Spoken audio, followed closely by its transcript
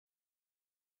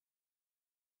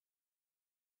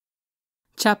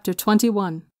Chapter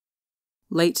 21.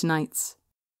 Late Nights.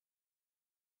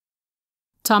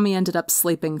 Tommy ended up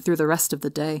sleeping through the rest of the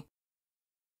day.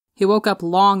 He woke up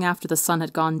long after the sun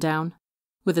had gone down,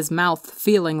 with his mouth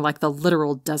feeling like the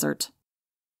literal desert.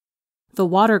 The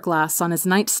water glass on his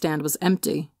nightstand was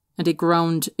empty, and he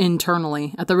groaned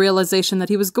internally at the realization that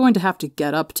he was going to have to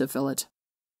get up to fill it.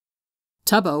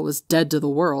 Tubbo was dead to the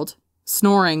world,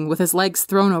 snoring with his legs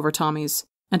thrown over Tommy's,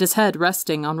 and his head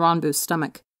resting on Ronbu's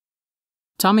stomach.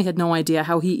 Tommy had no idea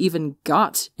how he even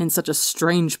got in such a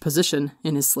strange position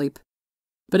in his sleep.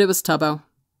 But it was Tubbo.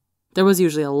 There was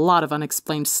usually a lot of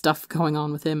unexplained stuff going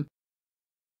on with him.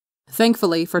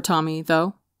 Thankfully for Tommy,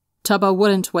 though, Tubbo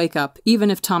wouldn't wake up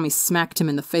even if Tommy smacked him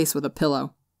in the face with a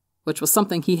pillow, which was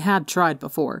something he had tried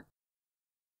before.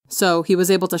 So he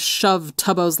was able to shove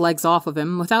Tubbo's legs off of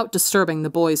him without disturbing the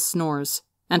boy's snores,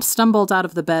 and stumbled out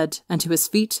of the bed and to his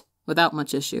feet without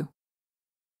much issue.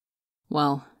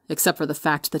 Well, except for the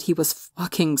fact that he was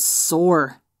fucking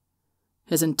sore.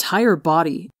 His entire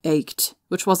body ached,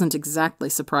 which wasn't exactly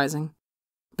surprising,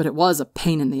 but it was a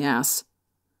pain in the ass.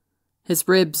 His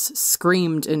ribs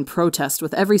screamed in protest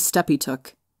with every step he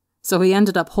took, so he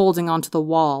ended up holding onto the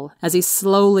wall as he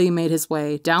slowly made his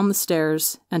way down the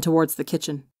stairs and towards the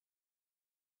kitchen.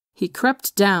 He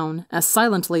crept down as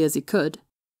silently as he could,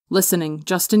 listening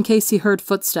just in case he heard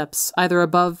footsteps either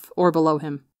above or below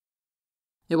him.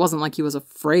 It wasn't like he was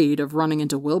afraid of running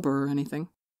into Wilbur or anything.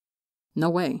 No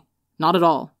way. Not at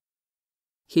all.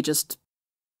 He just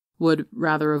would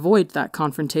rather avoid that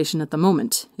confrontation at the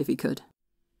moment, if he could.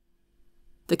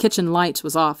 The kitchen light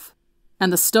was off,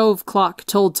 and the stove clock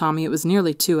told Tommy it was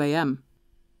nearly 2 a.m.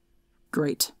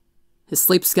 Great. His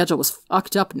sleep schedule was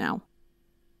fucked up now.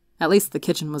 At least the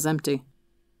kitchen was empty.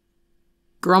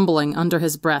 Grumbling under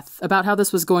his breath about how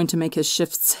this was going to make his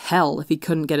shifts hell if he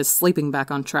couldn't get his sleeping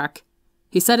back on track,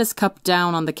 he set his cup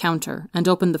down on the counter and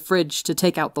opened the fridge to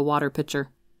take out the water pitcher.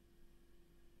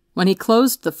 When he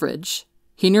closed the fridge,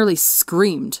 he nearly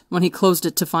screamed when he closed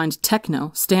it to find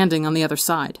Techno standing on the other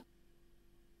side.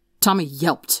 Tommy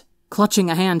yelped, clutching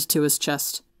a hand to his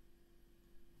chest.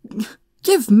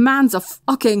 "Give mans a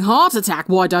fucking heart attack,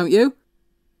 why don't you?"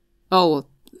 "Oh,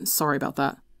 sorry about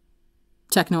that."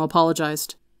 Techno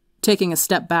apologized, taking a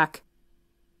step back.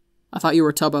 "I thought you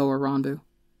were Tubbo or Ronbu."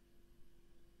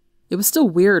 It was still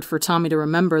weird for Tommy to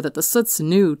remember that the Soots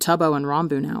knew Tubbo and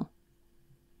Ronbu now.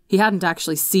 He hadn't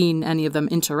actually seen any of them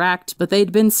interact, but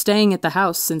they'd been staying at the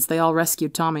house since they all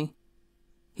rescued Tommy.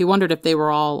 He wondered if they were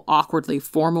all awkwardly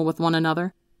formal with one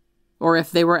another, or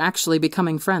if they were actually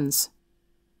becoming friends.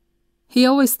 He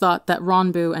always thought that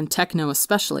Ronbu and Techno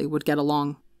especially would get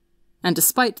along, and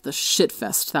despite the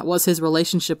shitfest that was his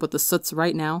relationship with the Soots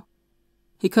right now,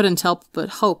 he couldn't help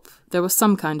but hope there was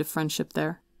some kind of friendship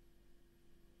there.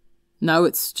 "No,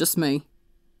 it's just me,"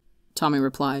 Tommy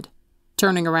replied,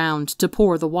 turning around to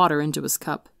pour the water into his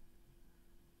cup.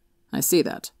 "I see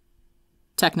that,"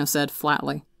 Techno said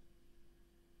flatly.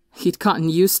 He'd gotten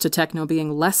used to Techno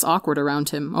being less awkward around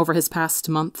him over his past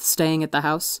month staying at the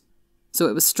house, so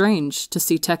it was strange to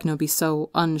see Techno be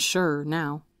so unsure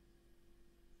now.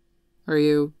 "Are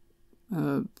you,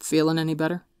 feeling any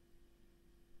better?"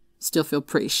 "Still feel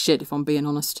pretty shit if I'm being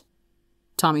honest,"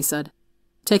 Tommy said,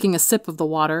 taking a sip of the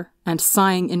water and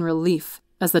sighing in relief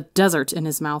as the desert in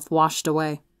his mouth washed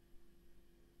away.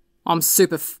 "I'm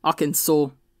super fucking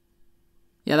sore."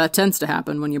 "Yeah, that tends to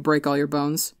happen when you break all your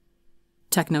bones,"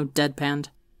 Techno deadpanned.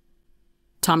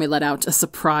 Tommy let out a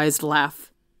surprised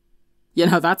laugh. "You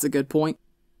know, that's a good point.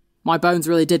 My bones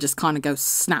really did just kind of go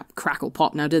snap, crackle,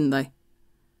 pop now, didn't they?"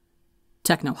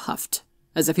 Techno huffed,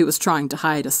 as if he was trying to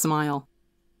hide a smile.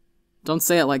 "Don't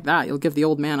say it like that, you'll give the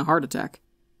old man a heart attack."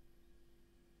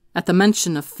 At the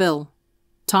mention of Phil,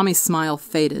 Tommy's smile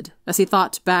faded as he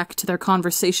thought back to their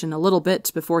conversation a little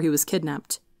bit before he was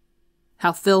kidnapped.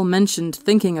 How Phil mentioned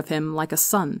thinking of him like a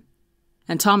son,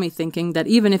 and Tommy thinking that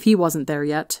even if he wasn't there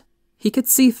yet, he could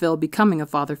see Phil becoming a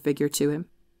father figure to him.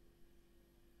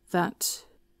 That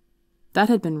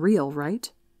had been real,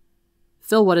 right?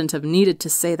 Phil wouldn't have needed to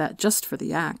say that just for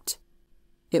the act.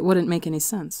 It wouldn't make any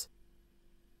sense.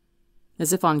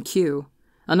 As if on cue,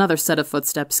 another set of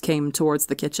footsteps came towards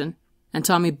the kitchen, and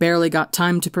Tommy barely got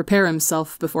time to prepare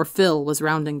himself before Phil was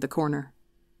rounding the corner.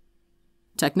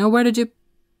 "Techno, where did you—"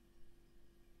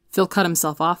 Phil cut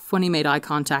himself off when he made eye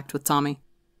contact with Tommy,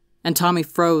 and Tommy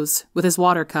froze with his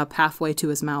water cup halfway to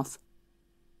his mouth.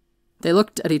 They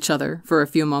looked at each other for a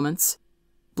few moments,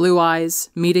 blue eyes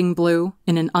meeting blue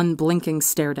in an unblinking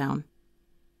stare-down.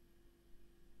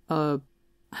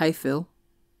 Hi, Phil,"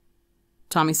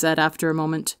 Tommy said after a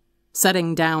moment,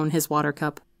 setting down his water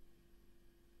cup.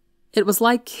 It was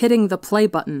like hitting the play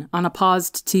button on a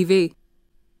paused TV,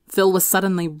 Phil was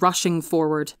suddenly rushing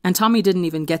forward, and Tommy didn't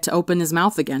even get to open his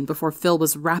mouth again before Phil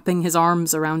was wrapping his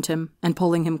arms around him and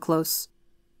pulling him close.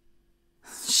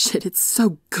 "Shit, it's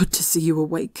so good to see you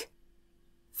awake,"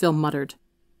 Phil muttered,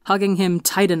 hugging him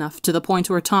tight enough to the point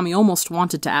where Tommy almost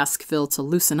wanted to ask Phil to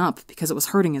loosen up because it was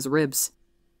hurting his ribs.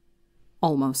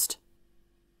 Almost.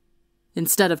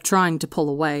 Instead of trying to pull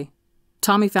away,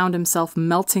 Tommy found himself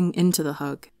melting into the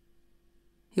hug.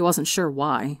 He wasn't sure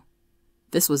why.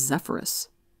 This was Zephyrus.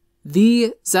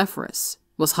 The Zephyrus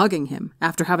was hugging him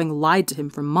after having lied to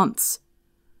him for months.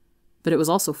 But it was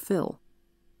also Phil.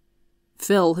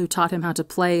 Phil who taught him how to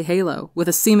play Halo with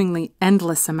a seemingly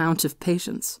endless amount of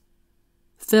patience.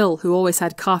 Phil who always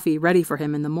had coffee ready for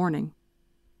him in the morning.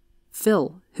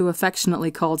 Phil who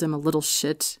affectionately called him a little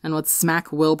shit and would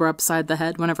smack Wilbur upside the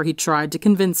head whenever he tried to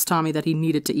convince Tommy that he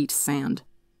needed to eat sand.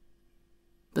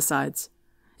 Besides,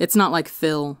 it's not like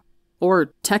Phil,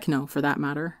 or Techno for that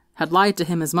matter, had lied to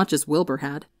him as much as Wilbur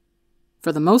had.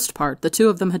 For the most part, the two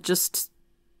of them had just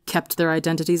kept their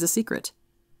identities a secret.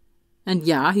 And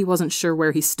yeah, he wasn't sure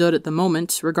where he stood at the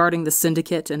moment regarding the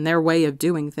syndicate and their way of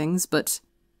doing things, but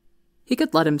he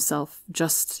could let himself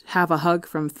just have a hug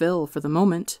from Phil for the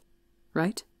moment,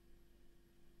 right?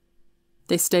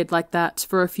 They stayed like that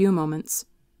for a few moments,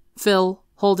 Phil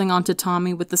holding on to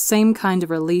Tommy with the same kind of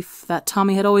relief that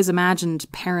Tommy had always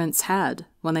imagined parents had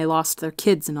when they lost their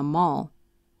kids in a mall,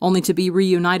 only to be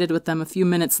reunited with them a few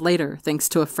minutes later thanks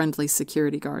to a friendly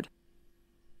security guard.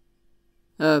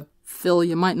 Phil,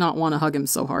 you might not want to hug him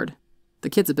so hard. The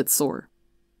kid's a bit sore."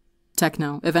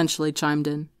 Techno eventually chimed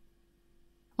in.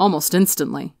 Almost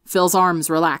instantly, Phil's arms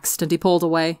relaxed and he pulled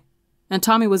away, and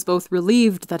Tommy was both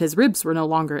relieved that his ribs were no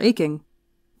longer aching,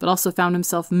 but also found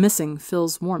himself missing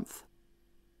Phil's warmth.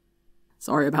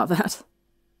 "Sorry about that,"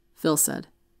 Phil said,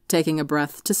 taking a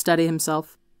breath to steady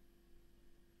himself.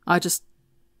 "I just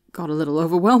got a little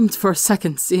overwhelmed for a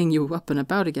second seeing you up and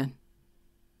about again."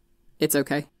 "It's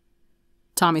okay,"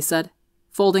 Tommy said,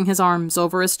 folding his arms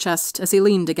over his chest as he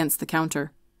leaned against the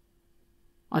counter.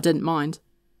 "I didn't mind."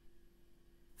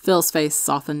 Phil's face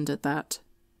softened at that,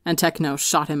 and Techno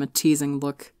shot him a teasing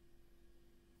look.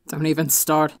 "Don't even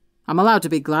start. I'm allowed to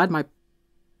be glad my—"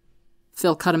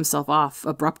 Phil cut himself off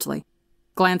abruptly,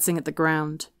 glancing at the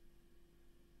ground.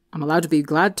 "I'm allowed to be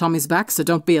glad Tommy's back, so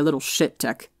don't be a little shit,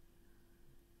 Tech."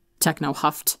 Techno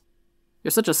huffed.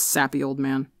 "You're such a sappy old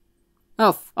man."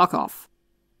 "Oh, fuck off."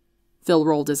 Phil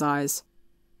rolled his eyes.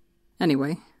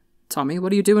 "Anyway, Tommy,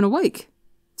 what are you doing awake?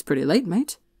 It's pretty late,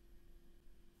 mate."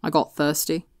 "I got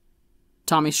thirsty."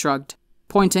 Tommy shrugged,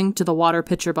 pointing to the water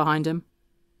pitcher behind him.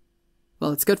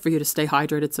 "Well, it's good for you to stay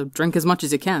hydrated, so drink as much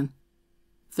as you can,"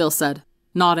 Phil said,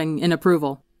 nodding in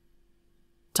approval.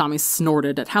 Tommy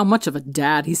snorted at how much of a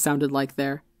dad he sounded like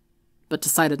there, but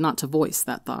decided not to voice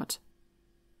that thought.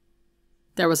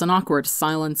 There was an awkward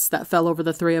silence that fell over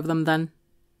the three of them then.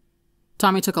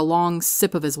 Tommy took a long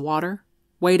sip of his water,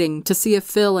 waiting to see if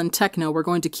Phil and Techno were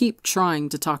going to keep trying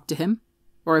to talk to him,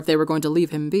 or if they were going to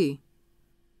leave him be.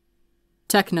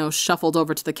 Techno shuffled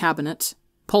over to the cabinet,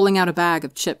 pulling out a bag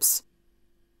of chips.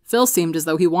 Phil seemed as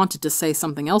though he wanted to say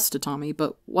something else to Tommy,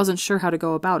 but wasn't sure how to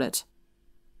go about it.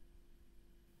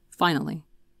 Finally.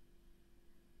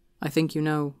 "I think you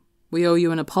know, we owe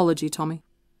you an apology, Tommy,"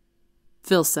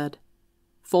 Phil said,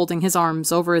 folding his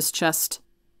arms over his chest.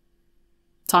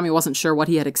 Tommy wasn't sure what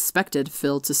he had expected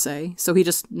Phil to say, so he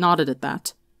just nodded at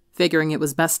that, figuring it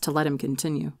was best to let him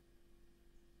continue.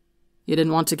 "You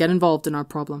didn't want to get involved in our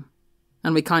problem,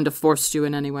 and we kind of forced you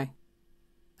in anyway.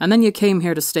 And then you came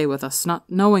here to stay with us, not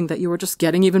knowing that you were just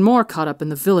getting even more caught up in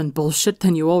the villain bullshit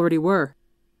than you already were,"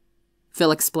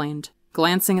 Phil explained,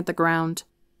 glancing at the ground.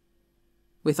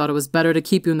 "We thought it was better to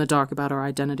keep you in the dark about our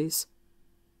identities,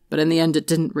 but in the end it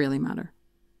didn't really matter.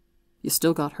 You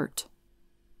still got hurt."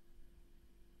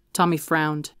 Tommy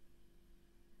frowned.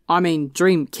 "I mean,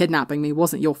 Dream kidnapping me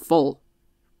wasn't your fault.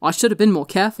 I should have been more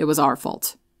careful. It was our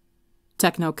fault."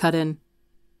 Techno cut in.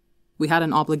 "We had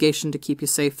an obligation to keep you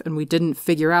safe, and we didn't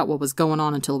figure out what was going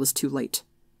on until it was too late.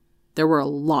 There were a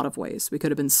lot of ways we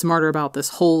could have been smarter about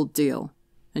this whole deal,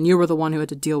 and you were the one who had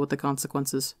to deal with the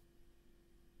consequences."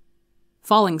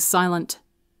 Falling silent,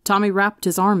 Tommy wrapped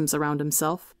his arms around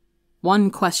himself,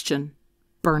 one question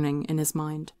burning in his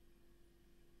mind.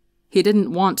 He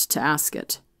didn't want to ask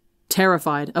it,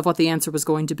 terrified of what the answer was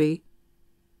going to be,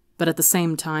 but at the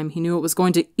same time he knew it was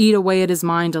going to eat away at his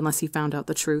mind unless he found out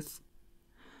the truth.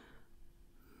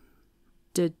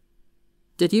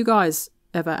 Did you guys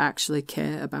ever actually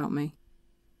care about me?"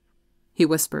 he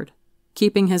whispered,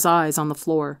 keeping his eyes on the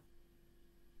floor.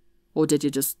 "Or did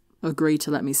you just agree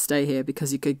to let me stay here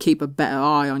because you could keep a better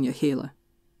eye on your healer?"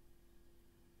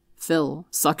 Phil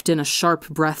sucked in a sharp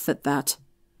breath at that.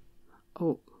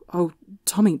 Oh,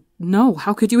 Tommy, no,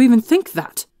 how could you even think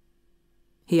that?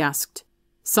 He asked,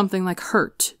 something like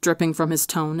hurt dripping from his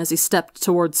tone as he stepped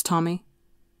towards Tommy.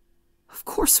 Of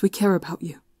course we care about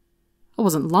you. I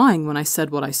wasn't lying when I said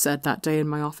what I said that day in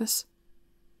my office.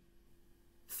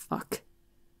 Fuck.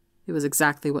 It was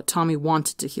exactly what Tommy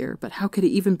wanted to hear, but how could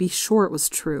he even be sure it was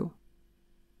true?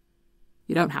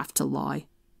 You don't have to lie,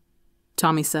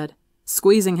 Tommy said,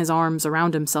 squeezing his arms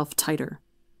around himself tighter.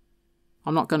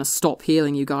 I'm not going to stop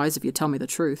healing you guys if you tell me the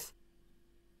truth.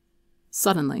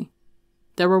 Suddenly,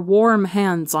 there were warm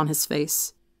hands on his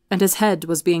face, and his head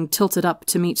was being tilted up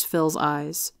to meet Phil's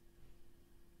eyes.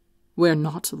 We're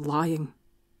not lying,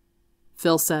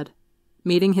 Phil said,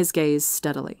 meeting his gaze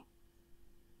steadily.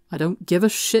 I don't give a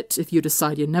shit if you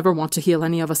decide you never want to heal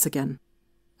any of us again,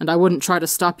 and I wouldn't try to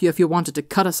stop you if you wanted to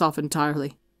cut us off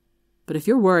entirely. But if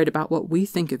you're worried about what we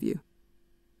think of you,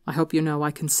 I hope you know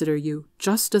I consider you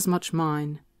just as much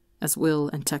mine as Will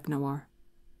and Techno are.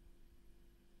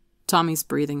 Tommy's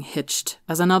breathing hitched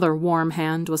as another warm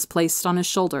hand was placed on his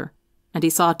shoulder, and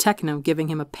he saw Techno giving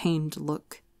him a pained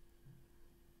look.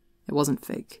 It wasn't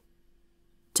fake.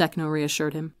 Techno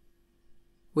reassured him.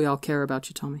 We all care about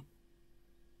you, Tommy.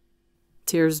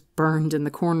 Tears burned in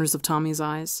the corners of Tommy's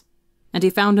eyes, and he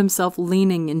found himself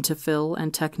leaning into Phil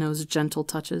and Techno's gentle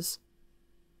touches.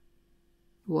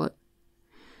 What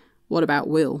about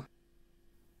Will?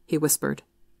 He whispered,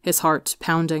 his heart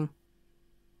pounding.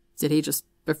 Did he just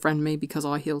befriend me because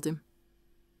I healed him?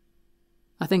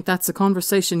 I think that's a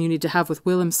conversation you need to have with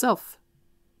Will himself,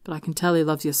 but I can tell he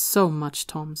loves you so much,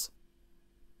 Toms.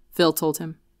 Phil told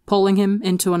him, pulling him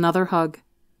into another hug.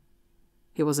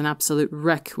 He was an absolute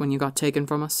wreck when you got taken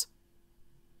from us.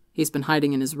 He's been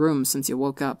hiding in his room since you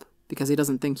woke up, because he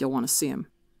doesn't think you'll want to see him.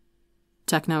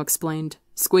 Techno explained,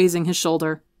 squeezing his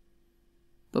shoulder.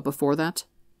 But before that,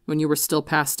 when you were still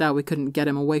passed out, we couldn't get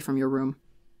him away from your room.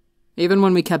 Even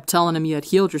when we kept telling him you had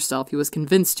healed yourself, he was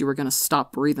convinced you were going to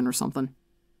stop breathing or something.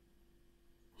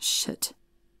 Shit.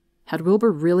 Had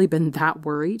Wilbur really been that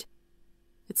worried?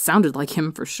 It sounded like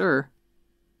him for sure.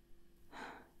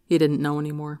 He didn't know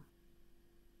anymore.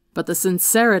 But the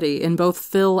sincerity in both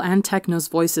Phil and Techno's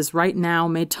voices right now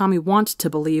made Tommy want to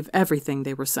believe everything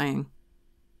they were saying.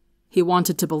 He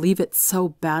wanted to believe it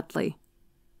so badly.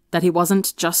 That he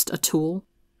wasn't just a tool,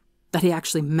 that he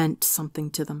actually meant something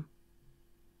to them.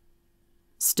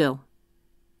 Still,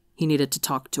 he needed to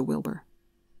talk to Wilbur.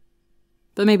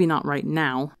 But maybe not right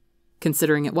now,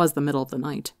 considering it was the middle of the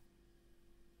night.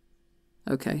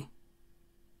 Okay,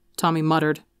 Tommy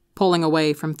muttered, pulling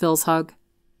away from Phil's hug.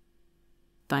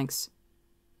 Thanks.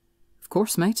 Of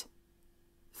course, mate,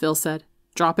 Phil said,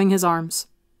 dropping his arms.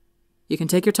 You can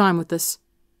take your time with this.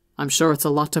 I'm sure it's a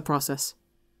lot to process.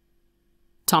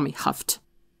 Tommy huffed.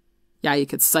 Yeah, you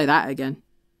could say that again.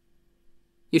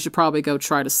 You should probably go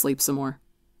try to sleep some more.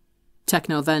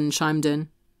 Techno then chimed in.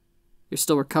 You're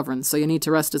still recovering, so you need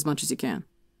to rest as much as you can.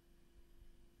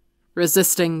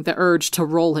 Resisting the urge to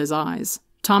roll his eyes,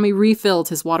 Tommy refilled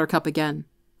his water cup again,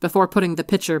 before putting the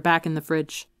pitcher back in the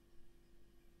fridge.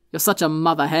 You're such a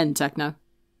mother hen, Techno,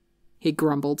 he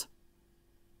grumbled.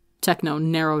 Techno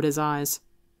narrowed his eyes.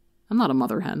 I'm not a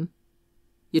mother hen.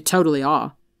 You totally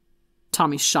are.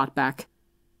 Tommy shot back.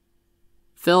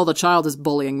 Phil, the child is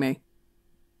bullying me,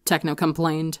 Techno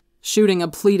complained, shooting a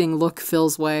pleading look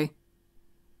Phil's way.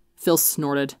 Phil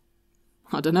snorted.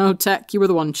 I dunno, Tech, you were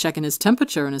the one checking his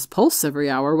temperature and his pulse every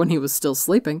hour when he was still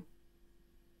sleeping.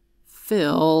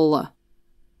 Phil,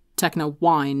 Techno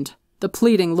whined, the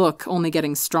pleading look only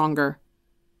getting stronger.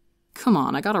 Come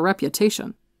on, I got a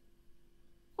reputation.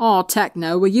 Aw,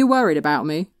 Techno, were you worried about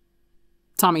me?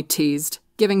 Tommy teased,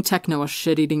 giving Techno a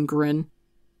shit-eating grin.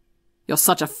 You're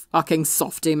such a fucking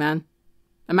softy, man.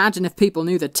 Imagine if people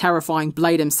knew the terrifying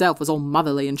Blade himself was all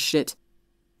motherly and shit.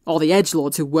 All the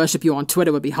edgelords who worship you on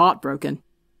Twitter would be heartbroken.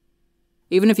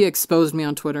 Even if you exposed me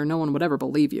on Twitter, no one would ever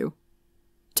believe you.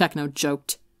 Techno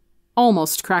joked,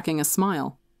 almost cracking a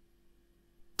smile.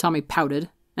 Tommy pouted,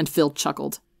 and Phil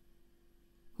chuckled.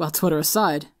 Well, Twitter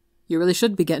aside, you really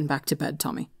should be getting back to bed,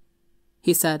 Tommy,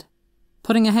 he said,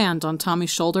 putting a hand on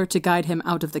Tommy's shoulder to guide him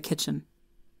out of the kitchen.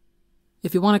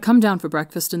 If you want to come down for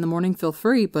breakfast in the morning, feel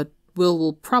free, but Will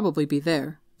will probably be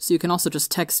there, so you can also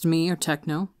just text me or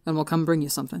Techno, and we'll come bring you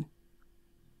something.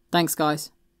 Thanks,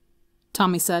 guys,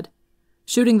 Tommy said,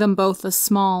 shooting them both a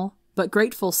small but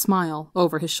grateful smile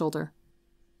over his shoulder.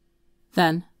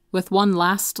 Then, with one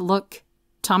last look,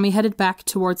 Tommy headed back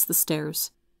towards the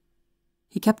stairs.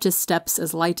 He kept his steps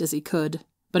as light as he could,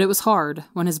 but it was hard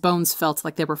when his bones felt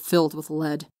like they were filled with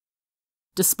lead.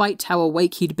 Despite how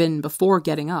awake he'd been before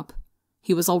getting up,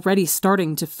 He was already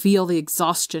starting to feel the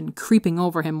exhaustion creeping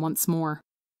over him once more.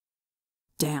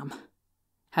 Damn.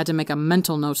 Had to make a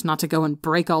mental note not to go and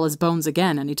break all his bones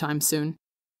again anytime soon.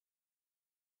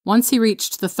 Once he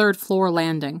reached the 3rd floor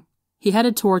landing, he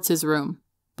headed towards his room,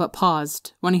 but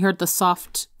paused when he heard the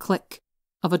soft click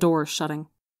of a door shutting.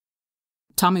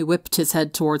 Tommy whipped his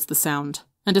head towards the sound,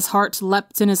 and his heart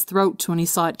leapt in his throat when he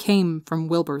saw it came from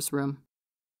Wilbur's room.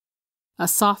 A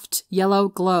soft yellow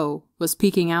glow was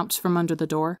peeking out from under the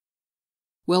door.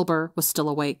 Wilbur was still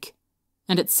awake,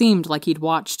 and it seemed like he'd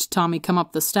watched Tommy come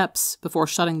up the steps before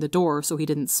shutting the door so he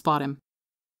didn't spot him.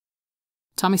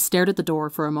 Tommy stared at the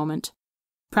door for a moment,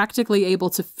 practically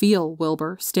able to feel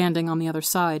Wilbur standing on the other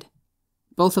side,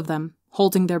 both of them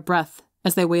holding their breath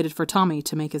as they waited for Tommy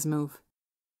to make his move.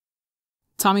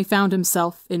 Tommy found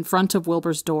himself in front of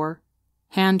Wilbur's door,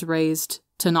 hand raised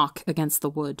to knock against the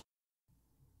wood.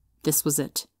 This was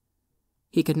it.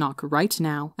 He could knock right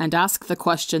now and ask the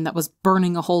question that was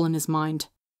burning a hole in his mind.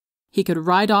 He could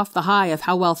ride off the high of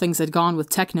how well things had gone with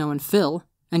Techno and Phil,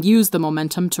 and use the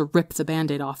momentum to rip the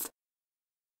Band-Aid off.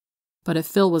 But if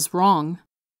Phil was wrong,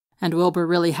 and Wilbur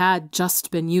really had just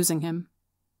been using him,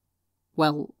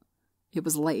 well, it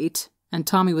was late, and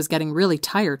Tommy was getting really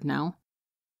tired now.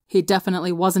 He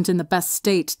definitely wasn't in the best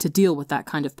state to deal with that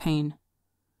kind of pain.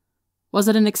 Was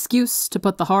it an excuse to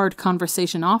put the hard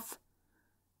conversation off?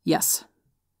 Yes.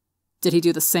 Did he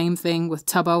do the same thing with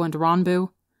Tubbo and Ronbu?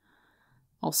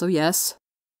 Also yes.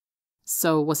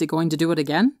 So was he going to do it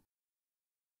again?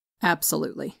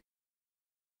 Absolutely.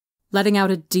 Letting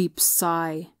out a deep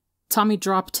sigh, Tommy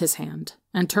dropped his hand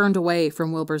and turned away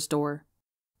from Wilbur's door.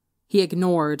 He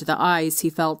ignored the eyes he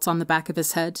felt on the back of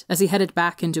his head as he headed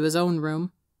back into his own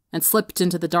room, and slipped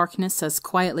into the darkness as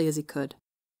quietly as he could.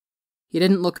 He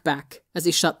didn't look back as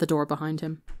he shut the door behind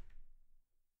him.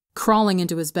 Crawling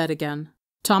into his bed again,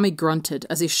 Tommy grunted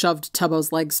as he shoved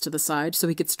Tubbo's legs to the side so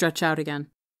he could stretch out again.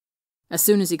 As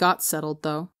soon as he got settled,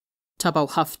 though, Tubbo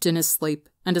huffed in his sleep,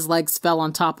 and his legs fell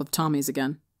on top of Tommy's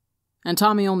again. And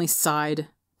Tommy only sighed,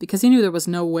 because he knew there was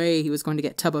no way he was going to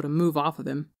get Tubbo to move off of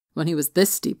him when he was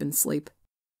this deep in sleep.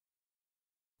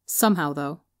 Somehow,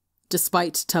 though,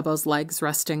 despite Tubbo's legs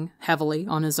resting heavily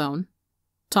on his own,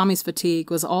 Tommy's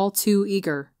fatigue was all too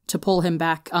eager to pull him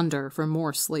back under for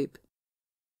more sleep.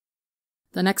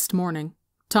 The next morning,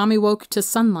 Tommy woke to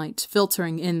sunlight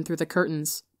filtering in through the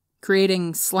curtains,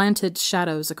 creating slanted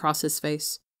shadows across his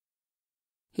face.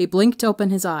 He blinked open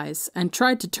his eyes and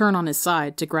tried to turn on his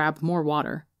side to grab more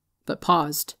water, but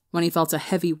paused when he felt a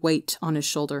heavy weight on his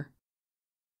shoulder.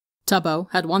 Tubbo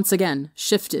had once again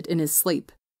shifted in his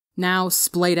sleep, now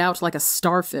splayed out like a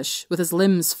starfish, with his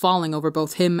limbs falling over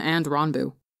both him and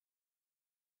Ronbu.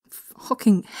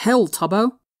 Fucking hell,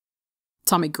 Tubbo!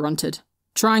 Tommy grunted,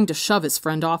 trying to shove his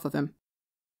friend off of him.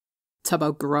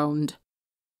 Tubbo groaned.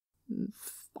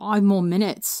 5 more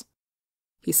minutes.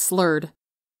 He slurred,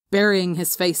 burying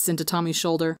his face into Tommy's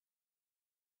shoulder.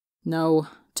 No,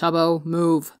 Tubbo,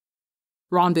 move.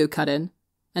 Ronbu cut in,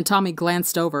 and Tommy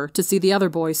glanced over to see the other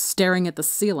boy staring at the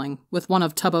ceiling with one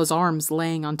of Tubbo's arms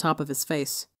laying on top of his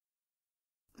face.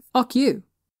 Fuck you,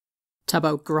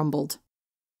 Tubbo grumbled.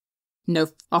 No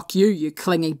fuck you, you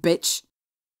clingy bitch,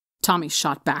 Tommy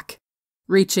shot back,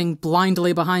 reaching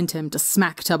blindly behind him to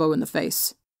smack Tubbo in the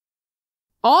face.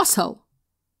 Arsehole!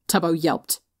 Tubbo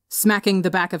yelped, smacking the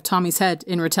back of Tommy's head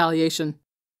in retaliation.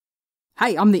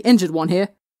 Hey, I'm the injured one here,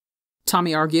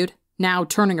 Tommy argued, now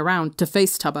turning around to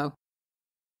face Tubbo.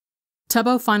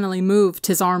 Tubbo finally moved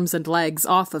his arms and legs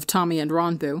off of Tommy and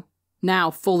Ronbu, now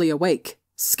fully awake,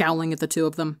 scowling at the two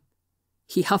of them.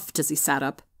 He huffed as he sat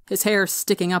up, his hair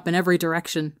sticking up in every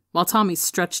direction, while Tommy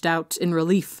stretched out in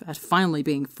relief at finally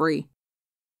being free.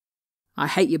 I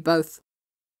hate you both,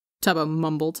 Tubbo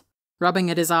mumbled, rubbing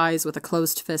at his eyes with a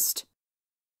closed fist.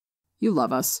 You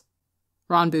love us,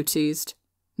 Ronbu teased,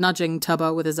 nudging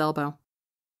Tubbo with his elbow.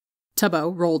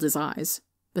 Tubbo rolled his eyes,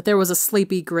 but there was a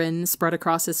sleepy grin spread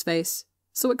across his face,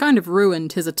 so it kind of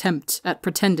ruined his attempt at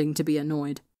pretending to be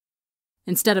annoyed.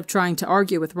 Instead of trying to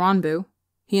argue with Ronbu,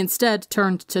 he instead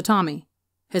turned to Tommy,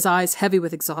 his eyes heavy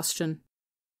with exhaustion.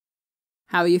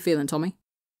 How are you feeling, Tommy?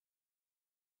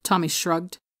 Tommy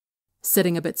shrugged,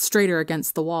 sitting a bit straighter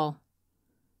against the wall.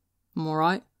 I'm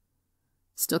alright.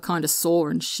 Still kinda sore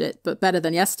and shit, but better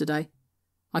than yesterday.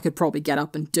 I could probably get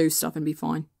up and do stuff and be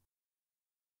fine.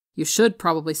 You should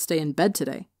probably stay in bed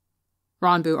today,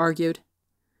 Ronbu argued.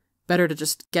 Better to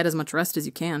just get as much rest as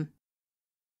you can.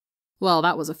 Well,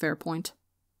 that was a fair point.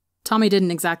 Tommy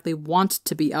didn't exactly want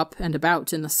to be up and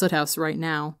about in the soot house right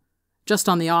now, just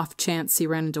on the off chance he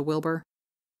ran into Wilbur.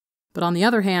 But on the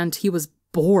other hand, he was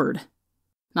bored.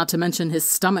 Not to mention his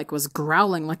stomach was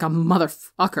growling like a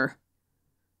motherfucker.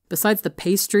 Besides the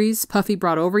pastries Puffy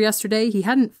brought over yesterday, he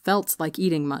hadn't felt like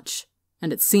eating much,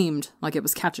 and it seemed like it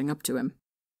was catching up to him.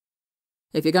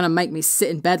 If you're gonna make me sit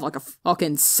in bed like a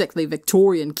fucking sickly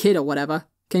Victorian kid or whatever,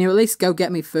 can you at least go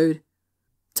get me food?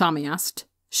 Tommy asked,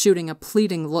 shooting a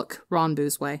pleading look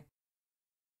Ronbu's way.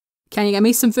 Can you get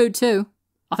me some food too?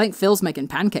 I think Phil's making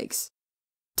pancakes.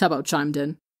 Tubbo chimed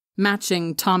in,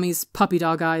 matching Tommy's puppy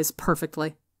dog eyes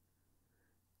perfectly.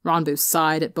 Ronbu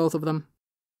sighed at both of them.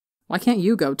 Why can't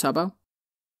you go, Tubbo?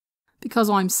 Because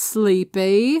I'm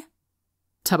sleepy,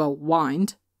 Tubbo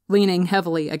whined, leaning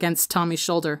heavily against Tommy's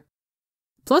shoulder.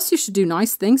 Plus, you should do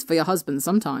nice things for your husband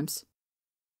sometimes.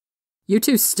 You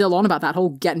two still on about that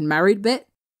whole getting married bit?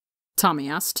 Tommy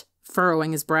asked,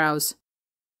 furrowing his brows.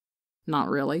 Not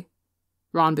really,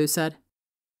 Ronbu said.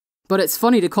 But it's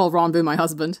funny to call Ronbu my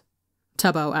husband,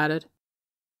 Tubbo added.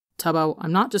 Tubbo,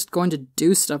 I'm not just going to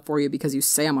do stuff for you because you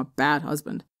say I'm a bad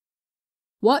husband.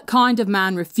 What kind of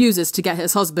man refuses to get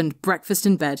his husband breakfast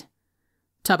in bed?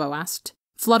 Tubbo asked,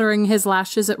 fluttering his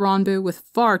lashes at Ronbu with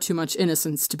far too much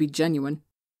innocence to be genuine.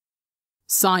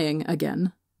 Sighing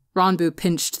again, Ronbu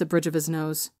pinched the bridge of his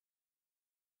nose.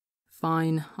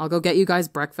 Fine, I'll go get you guys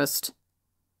breakfast.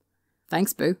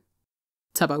 Thanks, Boo.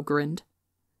 Tubbo grinned.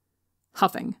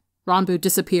 Huffing, Ronbu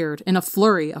disappeared in a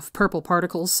flurry of purple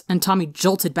particles, and Tommy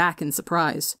jolted back in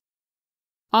surprise.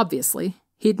 Obviously,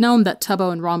 he'd known that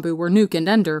Tubbo and Ronbu were Nuke and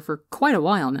Ender for quite a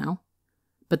while now,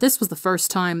 but this was the first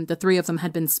time the three of them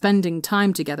had been spending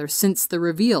time together since the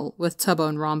reveal with Tubbo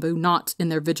and Ronbu not in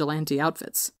their vigilante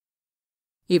outfits.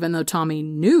 Even though Tommy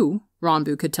knew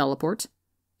Ronbu could teleport,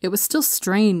 it was still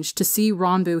strange to see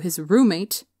Ronbu, his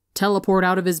roommate, teleport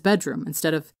out of his bedroom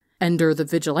instead of Ender the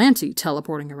vigilante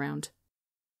teleporting around.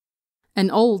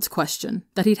 An old question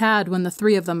that he'd had when the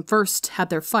three of them first had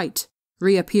their fight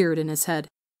reappeared in his head.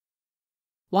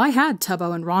 Why had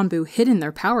Tubbo and Ronbu hidden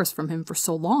their powers from him for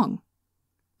so long?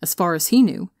 As far as he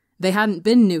knew, they hadn't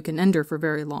been Nuke and Ender for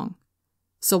very long.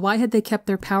 So why had they kept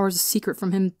their powers a secret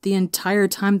from him the entire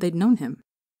time they'd known him?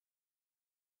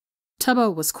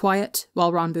 Tubbo was quiet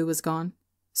while Ronbu was gone,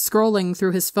 scrolling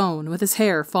through his phone with his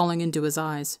hair falling into his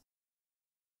eyes.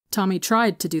 Tommy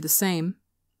tried to do the same,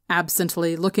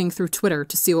 absently looking through Twitter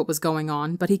to see what was going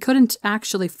on, but he couldn't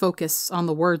actually focus on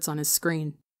the words on his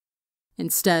screen.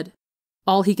 Instead,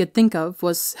 all he could think of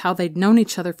was how they'd known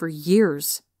each other for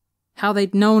years, how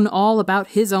they'd known all about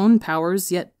his own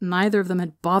powers, yet neither of them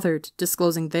had bothered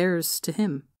disclosing theirs to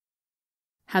him.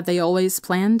 Had they always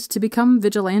planned to become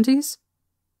vigilantes?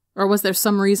 Or was there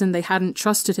some reason they hadn't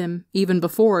trusted him even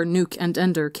before Nuke and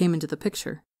Ender came into the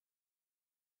picture?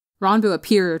 Ronbu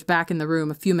appeared back in the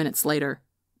room a few minutes later,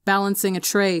 balancing a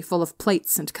tray full of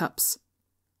plates and cups.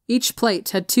 Each plate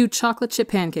had 2 chocolate chip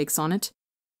pancakes on it,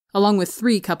 along with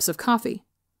 3 cups of coffee,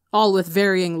 all with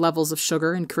varying levels of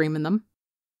sugar and cream in them.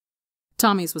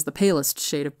 Tommy's was the palest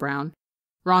shade of brown,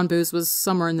 Ronbu's was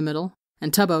somewhere in the middle,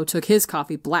 and Tubbo took his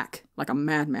coffee black, like a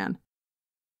madman.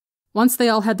 Once they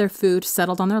all had their food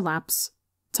settled on their laps,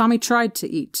 Tommy tried to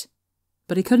eat,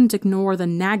 but he couldn't ignore the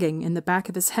nagging in the back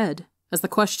of his head as the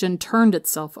question turned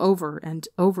itself over and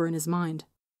over in his mind.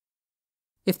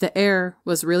 If the air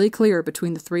was really clear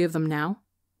between the three of them now,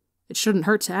 it shouldn't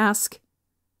hurt to ask.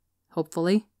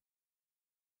 Hopefully.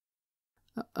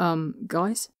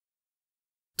 Guys?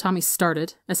 Tommy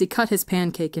started as he cut his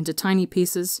pancake into tiny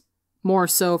pieces, more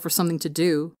so for something to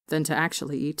do than to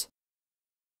actually eat.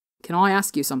 Can I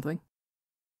ask you something?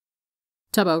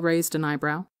 Tubbo raised an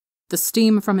eyebrow, the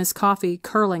steam from his coffee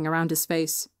curling around his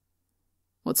face.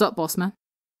 What's up, boss man?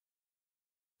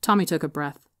 Tommy took a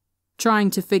breath,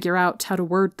 trying to figure out how to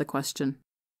word the question.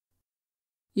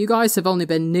 You guys have only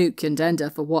been Nuke and Ender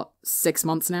for what, 6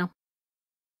 months now?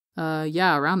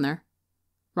 Yeah, around there.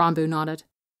 Ronbu nodded.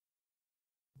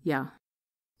 Yeah,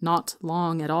 not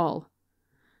long at all.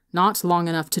 Not long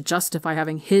enough to justify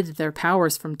having hid their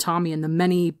powers from Tommy in the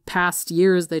many past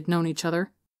years they'd known each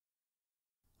other.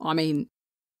 I mean,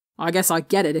 I guess I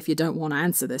get it if you don't want to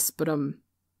answer this, but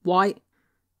why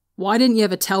didn't you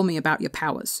ever tell me about your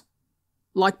powers?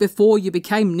 Like before you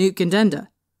became Nuke and Ender?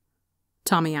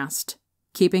 Tommy asked,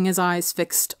 keeping his eyes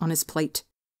fixed on his plate.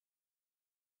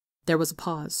 There was a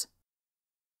pause.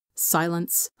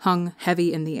 Silence hung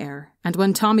heavy in the air, and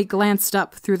when Tommy glanced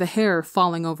up through the hair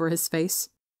falling over his face,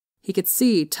 he could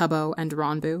see Tubbo and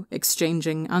Ronbu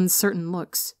exchanging uncertain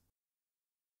looks.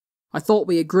 I thought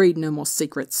we agreed no more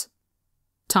secrets,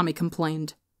 Tommy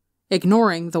complained,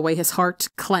 ignoring the way his heart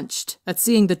clenched at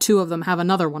seeing the two of them have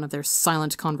another one of their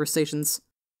silent conversations.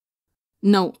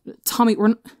 No, Tommy,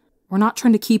 we're not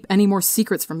trying to keep any more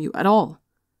secrets from you at all,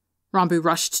 Ronbu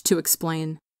rushed to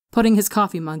explain, putting his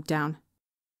coffee mug down.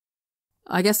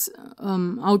 I guess,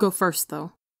 I'll go first,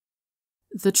 though,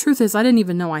 The truth is, I didn't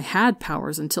even know I had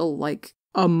powers until, like,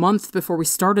 a month before we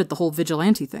started the whole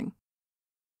vigilante thing.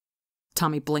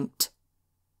 Tommy blinked.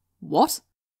 What?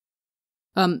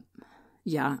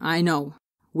 Yeah, I know.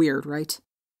 Weird, right?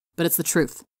 But it's the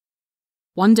truth.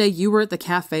 One day you were at the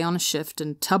cafe on a shift,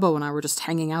 and Tubbo and I were just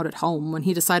hanging out at home when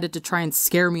he decided to try and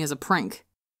scare me as a prank.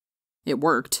 It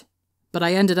worked, but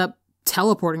I ended up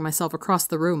teleporting myself across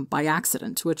the room by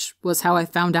accident, which was how I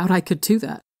found out I could do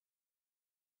that.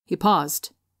 He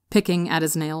paused, picking at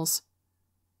his nails.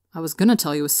 I was gonna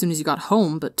tell you as soon as you got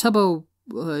home, but Tubbo,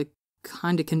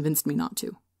 kinda convinced me not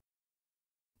to.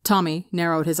 Tommy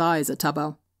narrowed his eyes at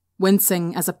Tubbo,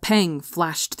 wincing as a pang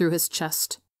flashed through his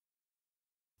chest.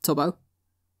 Tubbo?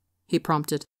 He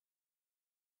prompted.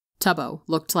 Tubbo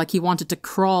looked like he wanted to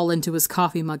crawl into his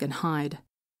coffee mug and hide.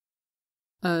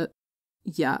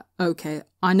 Yeah, okay,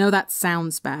 I know that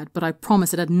sounds bad, but I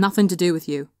promise it had nothing to do with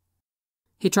you.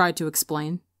 He tried to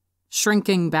explain,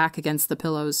 shrinking back against the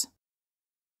pillows.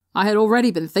 I had already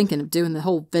been thinking of doing the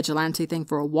whole vigilante thing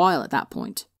for a while at that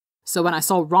point. So when I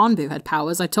saw Ronbu had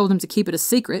powers, I told him to keep it a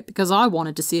secret because I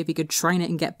wanted to see if he could train it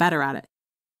and get better at it.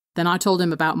 Then I told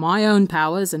him about my own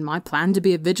powers and my plan to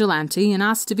be a vigilante and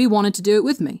asked if he wanted to do it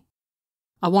with me.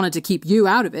 I wanted to keep you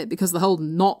out of it because the whole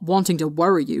not wanting to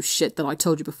worry you shit that I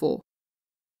told you before.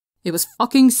 It was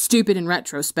fucking stupid in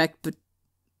retrospect, but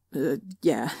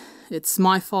yeah, it's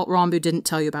my fault Ronbu didn't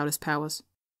tell you about his powers.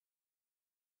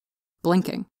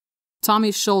 Blinking,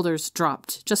 Tommy's shoulders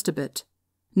dropped just a bit,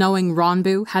 knowing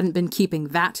Ronbu hadn't been keeping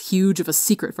that huge of a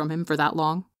secret from him for that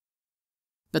long.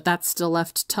 But that still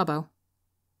left Tubbo.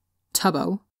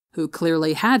 Tubbo, who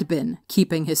clearly had been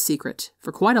keeping his secret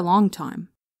for quite a long time.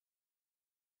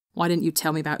 Why didn't you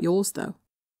tell me about yours, though?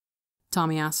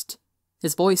 Tommy asked,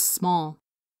 his voice small.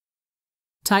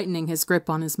 Tightening his grip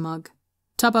on his mug,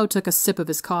 Tubbo took a sip of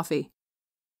his coffee.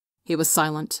 He was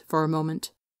silent for a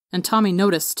moment, and Tommy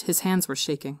noticed his hands were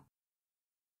shaking.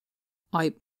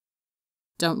 I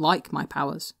don't like my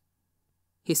powers,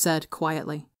 he said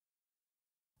quietly.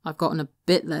 I've gotten a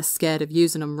bit less scared of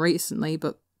using them recently,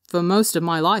 but for most of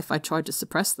my life I tried to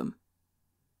suppress them.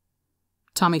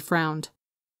 Tommy frowned.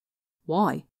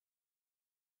 Why?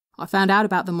 I found out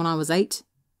about them when I was 8,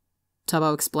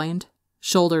 Tubbo explained,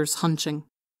 shoulders hunching.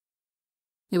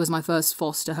 It was my first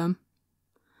foster home.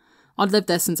 I'd lived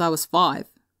there since I was 5,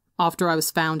 after I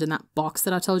was found in that box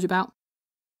that I told you about.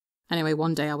 Anyway,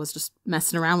 one day I was just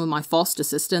messing around with my foster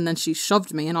sister and then she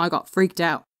shoved me and I got freaked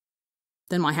out.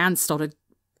 Then my hands started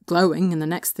glowing and the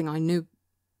next thing I knew...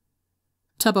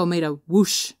 Tubbo made a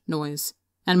whoosh noise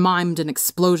and mimed an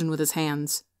explosion with his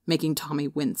hands, making Tommy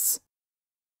wince.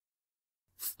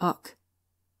 Fuck,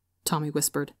 Tommy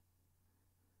whispered.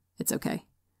 It's okay.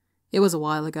 It was a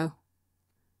while ago.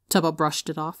 Tubbo brushed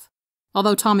it off,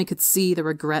 although Tommy could see the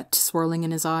regret swirling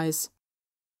in his eyes.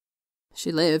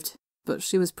 She lived, but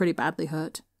she was pretty badly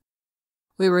hurt.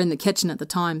 We were in the kitchen at the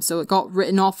time, so it got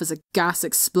written off as a gas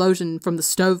explosion from the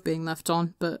stove being left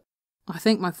on, but I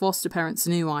think my foster parents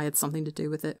knew I had something to do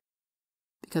with it,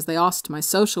 because they asked my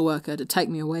social worker to take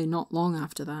me away not long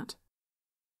after that.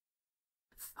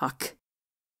 Fuck.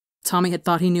 Tommy had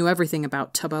thought he knew everything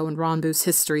about Tubbo and Ronbu's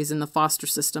histories in the foster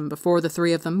system before the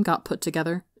three of them got put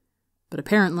together, but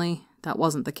apparently that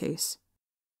wasn't the case.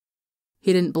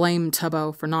 He didn't blame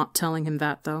Tubbo for not telling him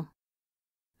that, though.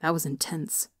 That was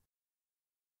intense.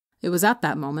 It was at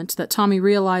that moment that Tommy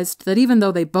realized that even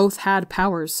though they both had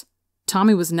powers,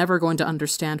 Tommy was never going to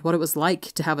understand what it was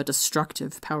like to have a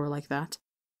destructive power like that.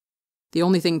 The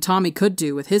only thing Tommy could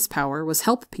do with his power was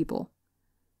help people.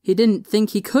 He didn't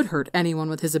think he could hurt anyone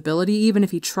with his ability even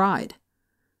if he tried.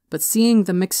 But seeing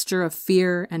the mixture of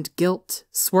fear and guilt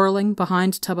swirling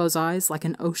behind Tubbo's eyes like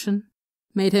an ocean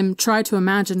made him try to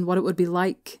imagine what it would be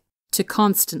like to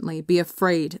constantly be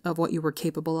afraid of what you were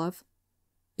capable of.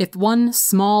 If one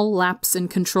small lapse in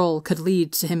control could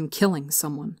lead to him killing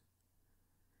someone.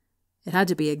 It had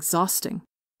to be exhausting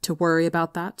to worry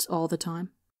about that all the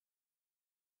time.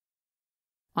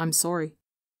 I'm sorry.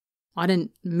 I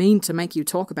didn't mean to make you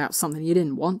talk about something you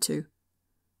didn't want to,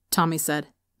 Tommy said,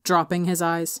 dropping his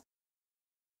eyes.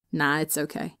 Nah, it's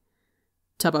okay.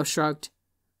 Tubbo shrugged.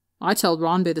 I told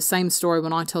Ronbu the same story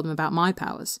when I told him about my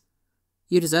powers.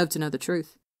 You deserve to know the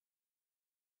truth.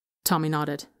 Tommy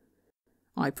nodded.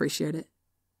 I appreciate it,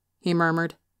 he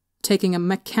murmured, taking a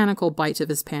mechanical bite of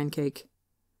his pancake.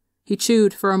 He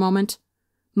chewed for a moment,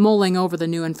 mulling over the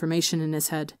new information in his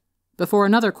head, before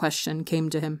another question came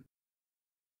to him.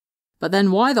 But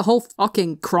then why the whole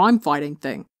fucking crime-fighting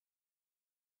thing?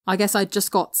 I guess I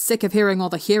just got sick of hearing all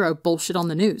the hero bullshit on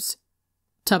the news,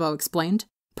 Tubbo explained,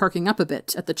 perking up a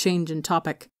bit at the change in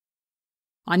topic.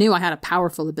 I knew I had a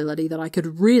powerful ability that I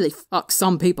could really fuck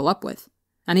some people up with.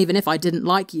 And even if I didn't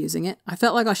like using it, I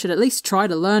felt like I should at least try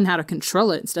to learn how to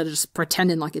control it instead of just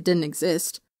pretending like it didn't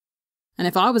exist. And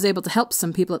if I was able to help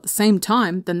some people at the same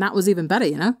time, then that was even better,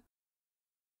 you know?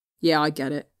 Yeah, I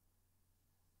get it.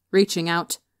 Reaching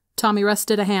out, Tommy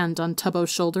rested a hand on Tubbo's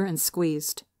shoulder and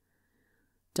squeezed.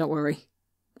 Don't worry.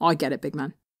 I get it, big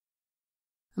man.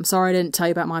 I'm sorry I didn't tell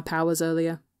you about my powers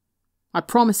earlier. I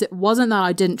promise it wasn't that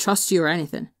I didn't trust you or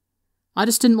anything. I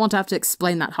just didn't want to have to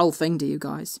explain that whole thing to you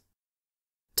guys.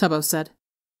 Tubbo said,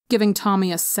 giving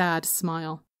Tommy a sad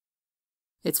smile.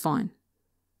 It's fine.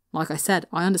 Like I said,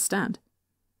 I understand.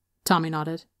 Tommy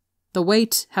nodded, the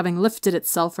weight having lifted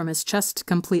itself from his chest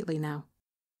completely now.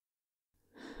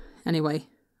 Anyway,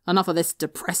 enough of this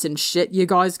depressing shit. You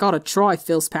guys gotta try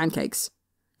Phil's pancakes.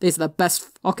 These are the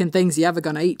best fucking things you ever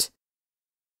gonna eat.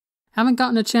 Haven't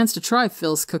gotten a chance to try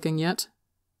Phil's cooking yet.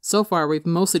 So far, we've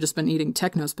mostly just been eating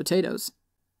Techno's potatoes.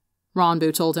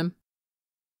 Ranbu told him.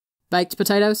 Baked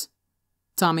potatoes?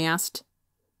 Tommy asked.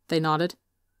 They nodded.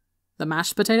 The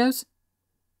mashed potatoes?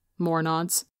 More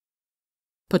nods.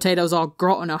 Potatoes au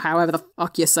gratin, or however the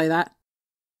fuck you say that.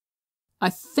 I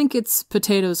think it's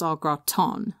potatoes au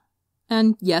gratin.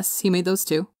 And yes, he made those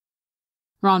too.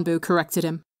 Ranbu corrected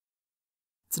him.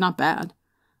 It's not bad.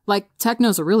 Like,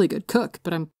 Techno's a really good cook,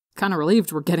 but I'm kinda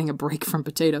relieved we're getting a break from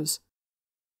potatoes.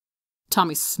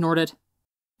 Tommy snorted.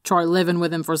 Try living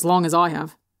with him for as long as I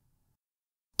have.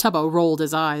 Tubbo rolled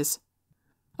his eyes.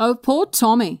 Oh, poor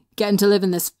Tommy, getting to live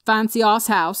in this fancy-ass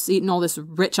house, eating all this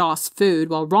rich-ass food,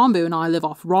 while Ranbu and I live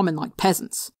off ramen like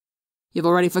peasants. You've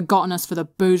already forgotten us for the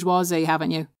bourgeoisie,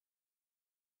 haven't you?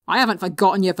 I haven't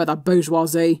forgotten you for the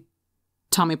bourgeoisie,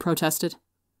 Tommy protested.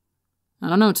 I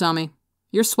don't know, Tommy.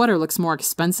 Your sweater looks more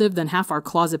expensive than half our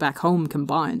closet back home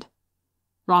combined.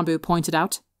 Ranbu pointed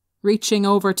out, reaching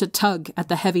over to tug at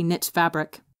the heavy knit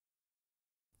fabric.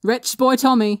 Rich boy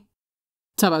Tommy,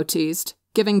 Tubbo teased,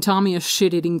 giving Tommy a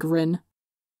shit-eating grin.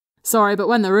 Sorry, but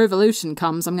when the revolution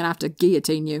comes, I'm gonna have to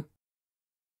guillotine you.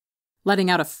 Letting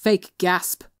out a fake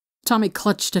gasp, Tommy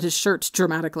clutched at his shirt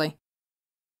dramatically.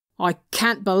 I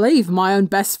can't believe my own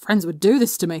best friends would do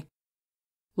this to me.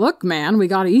 Look, man, we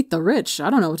gotta eat the rich. I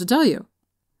don't know what to tell you.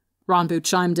 Ranbu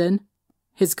chimed in,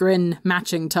 his grin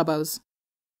matching Tubbo's.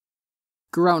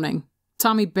 Groaning,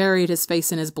 Tommy buried his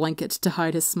face in his blanket to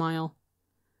hide his smile.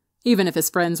 Even if his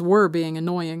friends were being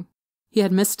annoying, he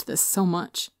had missed this so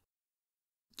much.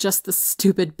 Just the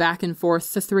stupid back and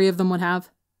forth the three of them would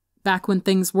have, back when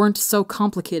things weren't so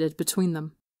complicated between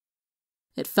them.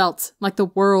 It felt like the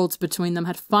world between them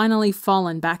had finally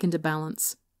fallen back into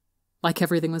balance, like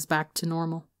everything was back to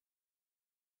normal.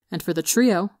 And for the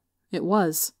trio, it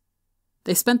was.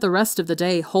 They spent the rest of the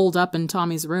day holed up in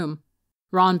Tommy's room,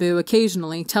 Ranbu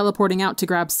occasionally teleporting out to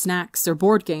grab snacks or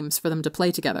board games for them to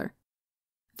play together.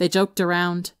 They joked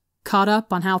around, caught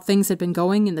up on how things had been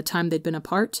going in the time they'd been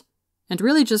apart, and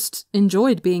really just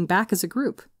enjoyed being back as a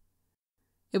group.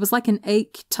 It was like an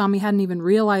ache Tommy hadn't even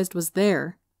realized was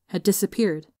there had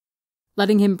disappeared,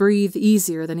 letting him breathe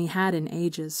easier than he had in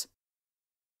ages.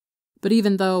 But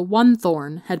even though one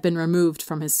thorn had been removed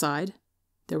from his side,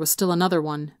 there was still another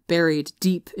one buried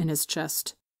deep in his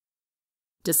chest.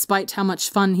 Despite how much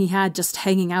fun he had just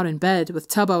hanging out in bed with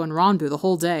Tubbo and Ranbu the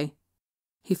whole day,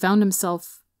 he found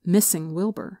himself missing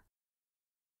Wilbur.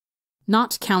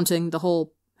 Not counting the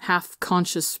whole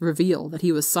half-conscious reveal that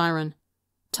he was Siren,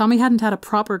 Tommy hadn't had a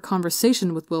proper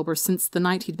conversation with Wilbur since the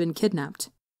night he'd been kidnapped.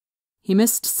 He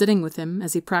missed sitting with him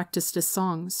as he practiced his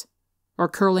songs, or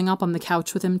curling up on the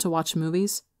couch with him to watch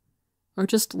movies, or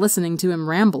just listening to him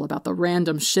ramble about the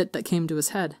random shit that came to his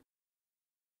head.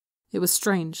 It was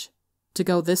strange to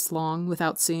go this long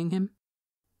without seeing him,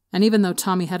 and even though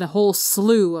Tommy had a whole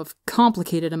slew of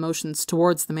complicated emotions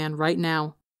towards the man right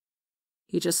now,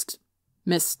 he just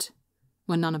missed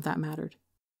when none of that mattered,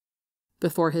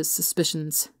 before his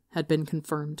suspicions had been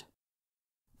confirmed.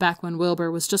 Back when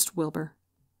Wilbur was just Wilbur,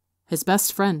 his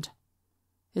best friend,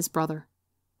 his brother.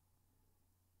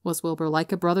 Was Wilbur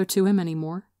like a brother to him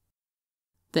anymore?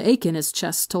 The ache in his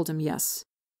chest told him yes,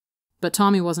 but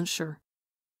Tommy wasn't sure,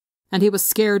 and he was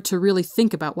scared to really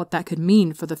think about what that could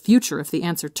mean for the future if the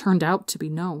answer turned out to be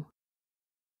no.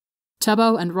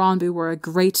 Tubbo and Ranbu were a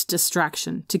great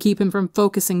distraction to keep him from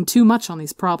focusing too much on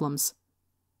these problems,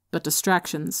 but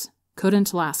distractions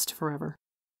couldn't last forever.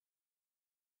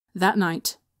 That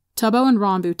night, Tubbo and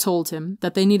Ranbu told him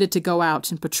that they needed to go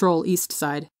out and patrol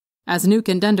Eastside, as Nuke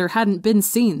and Dender hadn't been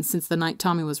seen since the night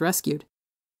Tommy was rescued.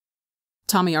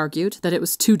 Tommy argued that it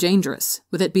was too dangerous,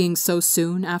 with it being so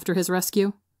soon after his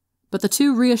rescue, but the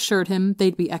two reassured him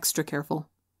they'd be extra careful.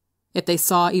 If they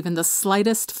saw even the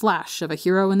slightest flash of a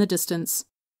hero in the distance,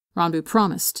 Ranbu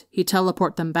promised he'd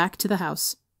teleport them back to the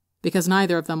house, because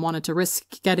neither of them wanted to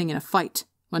risk getting in a fight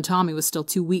when Tommy was still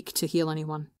too weak to heal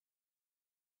anyone.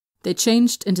 They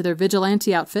changed into their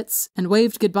vigilante outfits and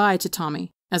waved goodbye to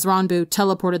Tommy as Ranbu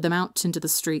teleported them out into the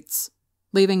streets,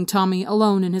 leaving Tommy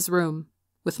alone in his room,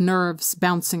 with nerves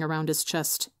bouncing around his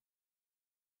chest.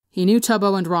 He knew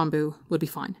Tubbo and Ranbu would be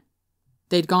fine.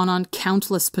 They'd gone on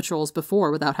countless patrols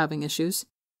before without having issues,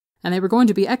 and they were going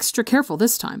to be extra careful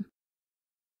this time.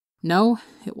 No,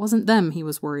 it wasn't them he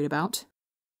was worried about.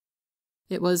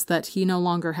 It was that he no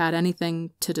longer had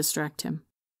anything to distract him.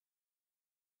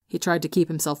 He tried to keep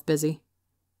himself busy.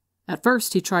 At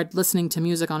first, he tried listening to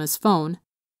music on his phone,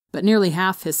 but nearly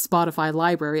half his Spotify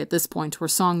library at this point were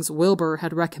songs Wilbur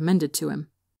had recommended to him.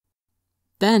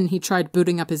 Then he tried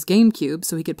booting up his GameCube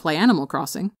so he could play Animal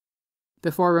Crossing,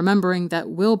 before remembering that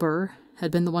Wilbur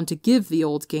had been the one to give the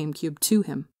old GameCube to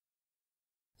him.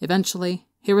 Eventually,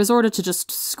 he resorted to just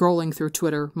scrolling through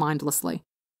Twitter mindlessly.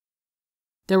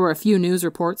 There were a few news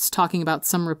reports talking about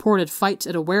some reported fight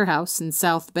at a warehouse in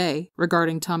South Bay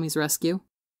regarding Tommy's rescue,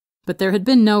 but there had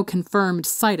been no confirmed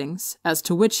sightings as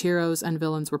to which heroes and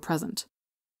villains were present.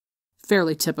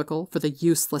 Fairly typical for the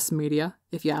useless media,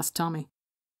 if you ask Tommy.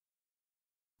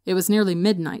 It was nearly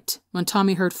midnight when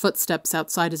Tommy heard footsteps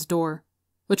outside his door,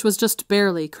 which was just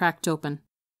barely cracked open.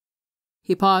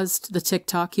 He paused the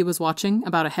TikTok he was watching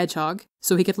about a hedgehog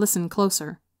so he could listen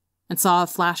closer, and saw a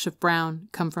flash of brown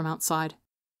come from outside.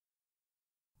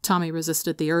 Tommy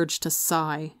resisted the urge to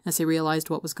sigh as he realized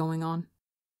what was going on.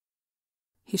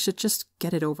 He should just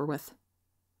get it over with.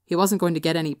 He wasn't going to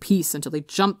get any peace until he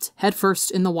jumped headfirst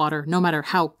in the water, no matter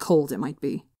how cold it might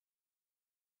be.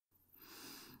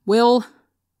 Will,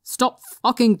 stop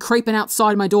fucking creeping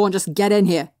outside my door and just get in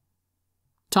here,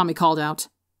 Tommy called out,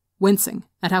 wincing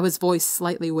at how his voice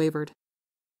slightly wavered.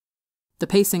 The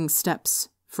pacing steps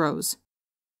froze.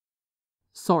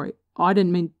 Sorry, I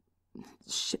didn't mean...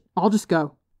 Shit, I'll just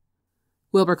go,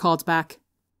 Wilbur called back.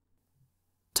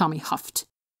 Tommy huffed.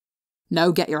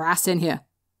 No, get your ass in here.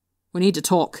 We need to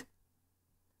talk.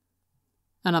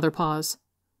 Another pause.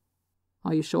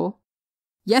 Are you sure?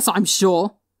 Yes, I'm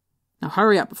sure. Now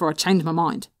hurry up before I change my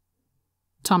mind,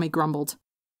 Tommy grumbled,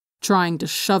 trying to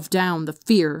shove down the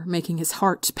fear making his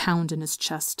heart pound in his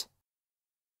chest.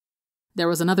 There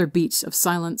was another beat of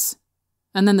silence,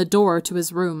 and then the door to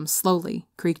his room slowly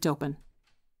creaked open.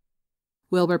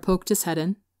 Wilbur poked his head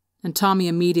in, and Tommy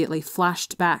immediately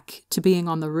flashed back to being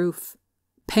on the roof,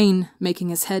 pain making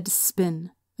his head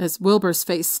spin as Wilbur's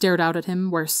face stared out at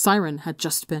him where Siren had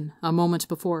just been a moment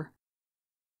before.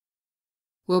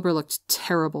 Wilbur looked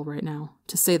terrible right now,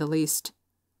 to say the least.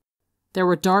 There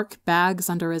were dark bags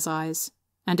under his eyes,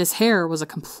 and his hair was a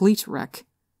complete wreck,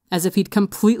 as if he'd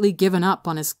completely given up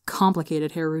on his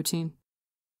complicated hair routine.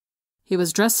 He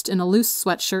was dressed in a loose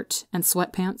sweatshirt and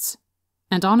sweatpants,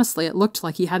 and honestly it looked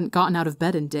like he hadn't gotten out of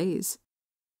bed in days.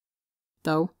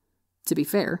 Though, to be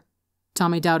fair,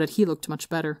 Tommy doubted he looked much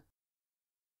better.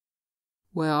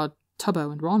 Where are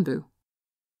Tubbo and Ranbu?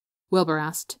 Wilbur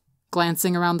asked,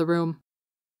 glancing around the room.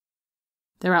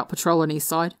 They're out patrolling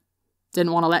Eastside.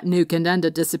 Didn't want to let Nuke and Ender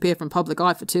disappear from public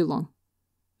eye for too long,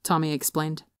 Tommy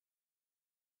explained.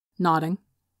 Nodding,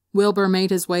 Wilbur made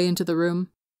his way into the room,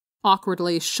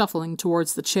 awkwardly shuffling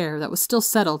towards the chair that was still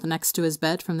settled next to his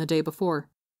bed from the day before.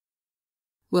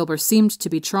 Wilbur seemed to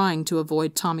be trying to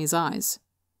avoid Tommy's eyes,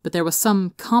 but there was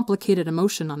some complicated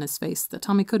emotion on his face that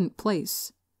Tommy couldn't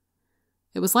place.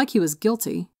 It was like he was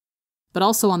guilty, but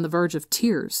also on the verge of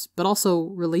tears, but also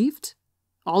relieved,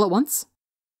 all at once.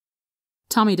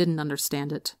 Tommy didn't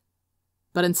understand it,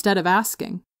 but instead of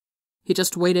asking, he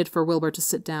just waited for Wilbur to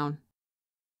sit down.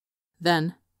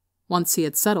 Then, once he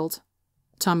had settled,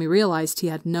 Tommy realized he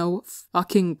had no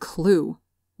fucking clue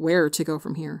where to go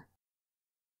from here.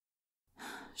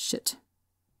 Shit.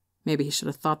 Maybe he should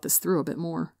have thought this through a bit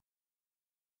more.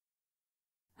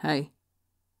 Hey,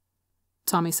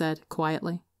 Tommy said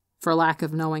quietly, for lack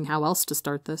of knowing how else to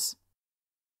start this.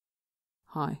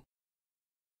 Hi,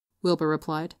 Wilbur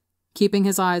replied, keeping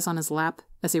his eyes on his lap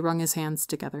as he wrung his hands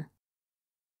together.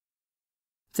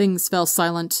 Things fell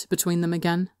silent between them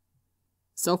again.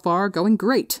 So far, going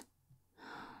great.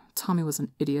 Tommy was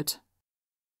an idiot.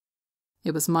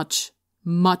 It was much,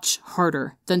 much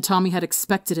harder than Tommy had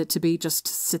expected it to be just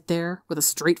to sit there with a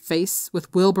straight face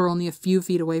with Wilbur only a few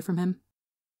feet away from him.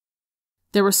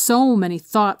 There were so many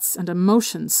thoughts and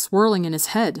emotions swirling in his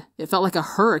head, it felt like a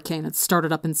hurricane had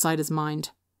started up inside his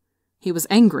mind. He was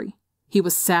angry. He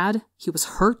was sad, he was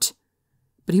hurt,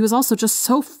 but he was also just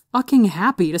so fucking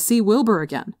happy to see Wilbur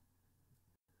again.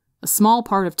 A small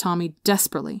part of Tommy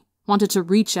desperately wanted to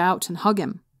reach out and hug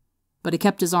him, but he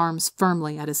kept his arms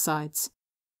firmly at his sides.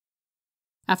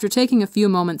 After taking a few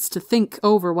moments to think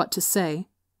over what to say,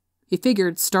 he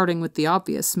figured starting with the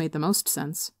obvious made the most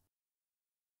sense.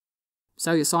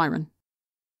 "So you're Siren,"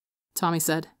 Tommy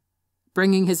said,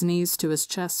 bringing his knees to his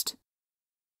chest.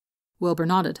 Wilbur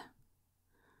nodded.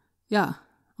 "Yeah,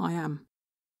 I am,"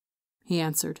 he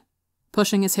answered,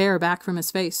 pushing his hair back from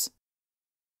his face.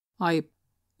 I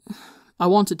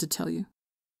wanted to tell you.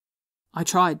 I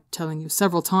tried telling you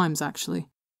several times, actually,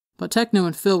 but Techno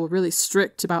and Phil were really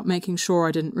strict about making sure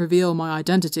I didn't reveal my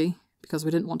identity because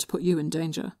we didn't want to put you in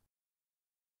danger."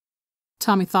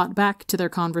 Tommy thought back to their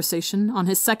conversation on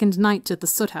his second night at the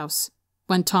Soot House,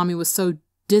 when Tommy was so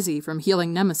dizzy from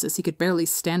healing Nemesis he could barely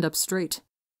stand up straight.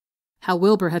 How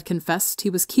Wilbur had confessed he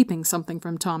was keeping something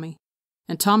from Tommy,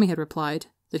 and Tommy had replied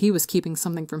that he was keeping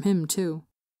something from him too.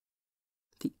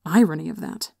 The irony of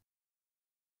that.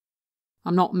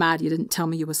 "I'm not mad you didn't tell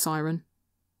me you were Siren,"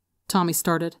 Tommy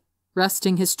started,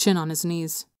 resting his chin on his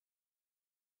knees.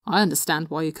 "I understand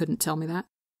why you couldn't tell me that.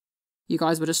 You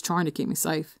guys were just trying to keep me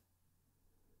safe."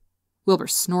 Wilbur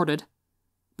snorted,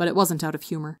 but it wasn't out of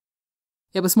humor.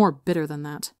 It was more bitter than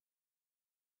that.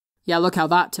 "Yeah, look how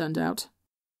that turned out."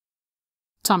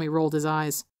 Tommy rolled his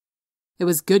eyes. "It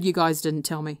was good you guys didn't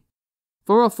tell me.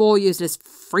 404 used his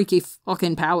freaky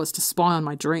fucking powers to spy on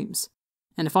my dreams,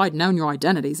 and if I'd known your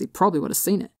identities, he probably would have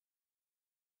seen it."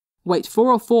 "Wait,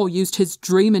 404 used his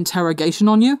dream interrogation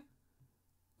on you?"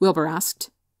 Wilbur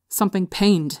asked, something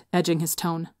pained edging his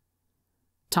tone.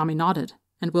 Tommy nodded,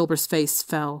 and Wilbur's face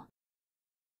fell.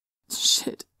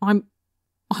 "Shit, I'm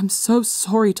so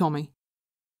sorry, Tommy.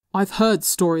 I've heard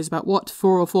stories about what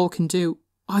 404 can do.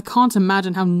 I can't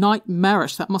imagine how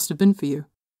nightmarish that must have been for you."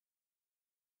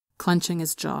 Clenching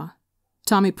his jaw,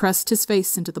 Tommy pressed his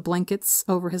face into the blankets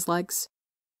over his legs.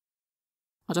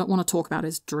 "I don't want to talk about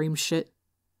his dream shit,"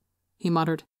 he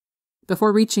muttered,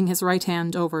 before reaching his right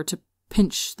hand over to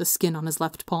pinch the skin on his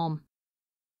left palm.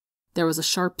 There was a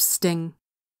sharp sting,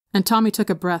 and Tommy took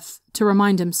a breath to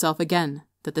remind himself again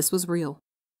that this was real.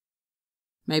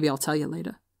 "Maybe I'll tell you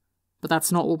later, but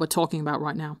that's not what we're talking about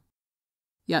right now."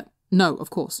 "Yeah, no, of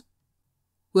course,"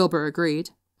 Wilbur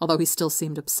agreed, although he still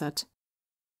seemed upset.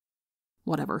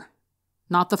 "Whatever.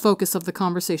 Not the focus of the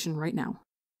conversation right now."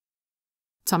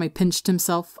 Tommy pinched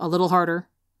himself a little harder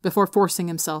before forcing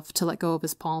himself to let go of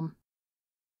his palm.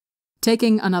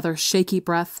 Taking another shaky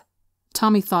breath,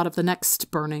 Tommy thought of the next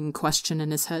burning question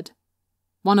in his head.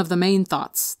 One of the main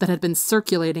thoughts that had been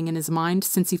circulating in his mind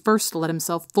since he first let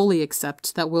himself fully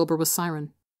accept that Wilbur was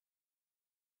Siren.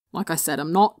 "Like I said,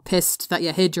 I'm not pissed that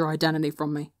you hid your identity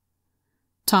from me,"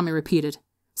 Tommy repeated,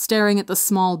 staring at the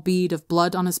small bead of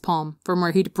blood on his palm from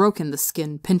where he'd broken the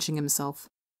skin, pinching himself.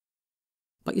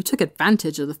 "But you took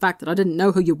advantage of the fact that I didn't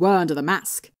know who you were under the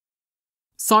mask.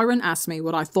 Siren asked me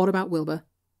what I thought about Wilbur,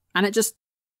 and it just...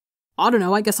 I don't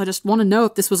know, I guess I just want to know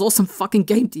if this was all some fucking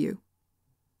game to you,"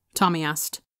 Tommy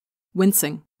asked,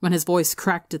 wincing when his voice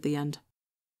cracked at the end.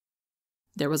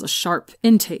 There was a sharp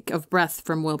intake of breath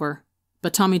from Wilbur,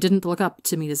 but Tommy didn't look up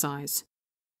to meet his eyes.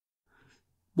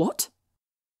 "What?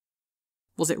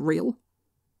 Was it real?"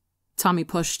 Tommy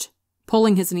pushed,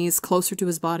 pulling his knees closer to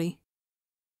his body.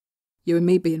 "You and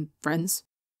me being friends?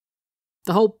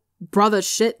 The whole brother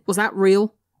shit, was that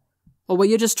real? Or were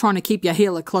you just trying to keep your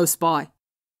healer close by?"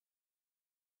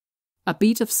 A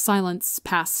beat of silence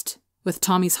passed, with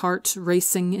Tommy's heart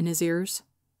racing in his ears.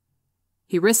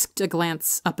 He risked a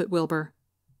glance up at Wilbur,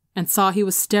 and saw he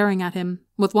was staring at him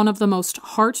with one of the most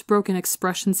heartbroken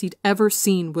expressions he'd ever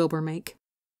seen Wilbur make.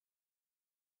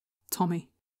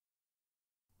 "Tommy,"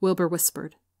 Wilbur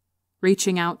whispered,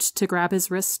 reaching out to grab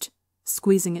his wrist,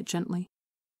 squeezing it gently.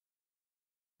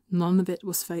 "None of it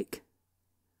was fake.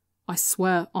 I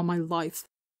swear on my life,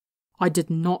 I did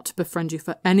not befriend you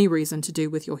for any reason to do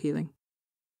with your healing.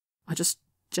 I just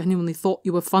genuinely thought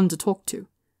you were fun to talk to.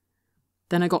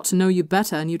 Then I got to know you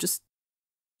better and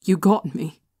you got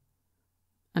me.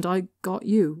 And I got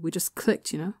you. We just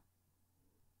clicked, you know?"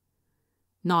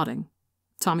 Nodding,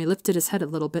 Tommy lifted his head a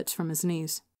little bit from his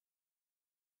knees.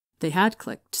 They had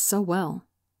clicked so well.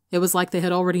 It was like they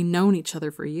had already known each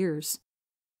other for years.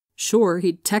 Sure,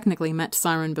 he'd technically met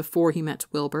Siren before he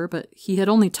met Wilbur, but he had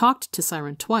only talked to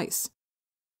Siren twice,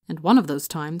 and one of those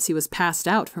times he was passed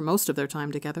out for most of their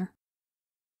time together.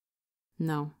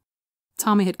 No,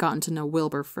 Tommy had gotten to know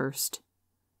Wilbur first,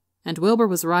 and Wilbur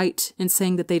was right in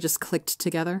saying that they just clicked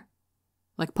together,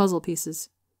 like puzzle pieces.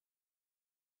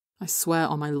 "I swear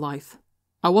on my life,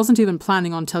 I wasn't even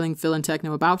planning on telling Phil and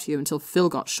Techno about you until Phil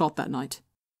got shot that night,"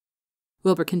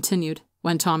 Wilbur continued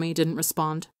when Tommy didn't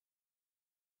respond.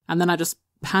 "And then I just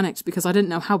panicked because I didn't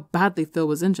know how badly Phil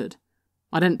was injured.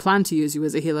 I didn't plan to use you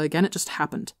as a healer again, it just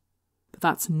happened. But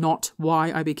that's not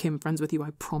why I became friends with you,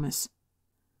 I promise.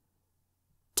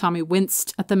 Tommy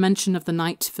winced at the mention of the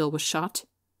night Phil was shot,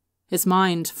 his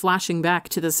mind flashing back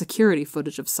to the security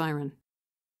footage of Siren.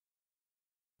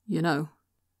 You know,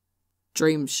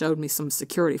 Dream showed me some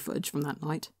security footage from that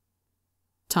night,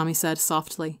 Tommy said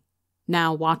softly,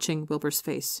 now watching Wilbur's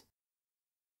face.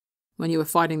 When you were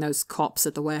fighting those cops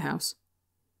at the warehouse.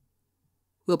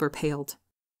 Wilbur paled.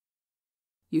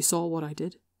 You saw what I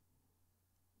did?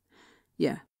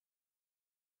 Yeah,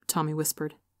 Tommy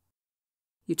whispered.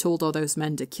 You told all those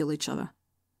men to kill each other.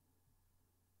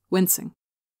 Wincing,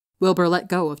 Wilbur let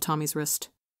go of Tommy's wrist.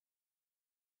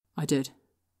 I did,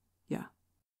 yeah.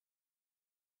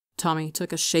 Tommy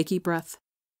took a shaky breath.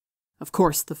 Of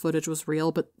course the footage was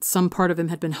real, but some part of him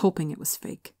had been hoping it was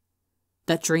fake.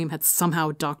 That Dream had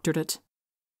somehow doctored it.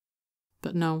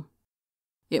 But no,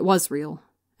 it was real,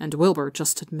 and Wilbur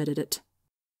just admitted it.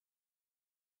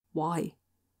 Why?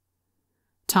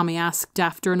 Tommy asked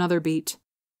after another beat.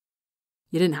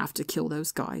 You didn't have to kill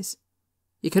those guys.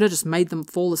 You could have just made them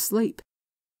fall asleep.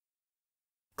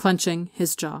 Clenching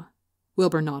his jaw,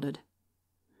 Wilbur nodded.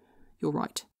 You're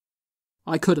right.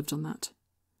 I could have done that.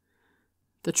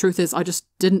 The truth is, I just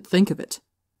didn't think of it,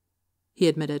 he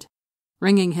admitted,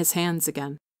 wringing his hands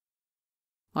again.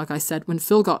 Like I said, when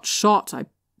Phil got shot, I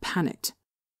panicked.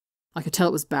 I could tell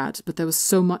it was bad, but there was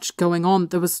so much going on,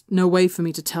 there was no way for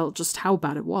me to tell just how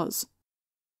bad it was.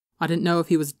 I didn't know if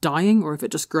he was dying or if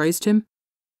it just grazed him.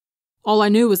 All I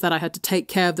knew was that I had to take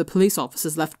care of the police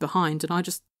officers left behind, and I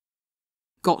just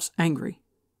got angry.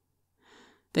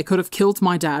 They could have killed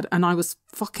my dad, and I was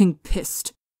fucking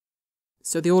pissed.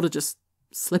 So the order just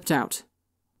slipped out,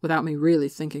 without me really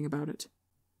thinking about it.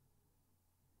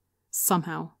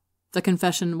 Somehow, the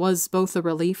confession was both a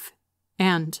relief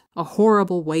and a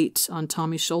horrible weight on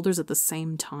Tommy's shoulders at the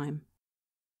same time.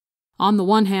 On the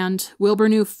one hand, Wilbur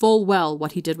knew full well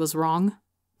what he did was wrong,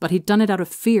 but he'd done it out of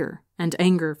fear and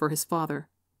anger for his father.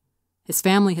 His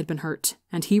family had been hurt,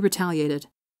 and he retaliated.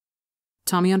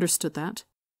 Tommy understood that.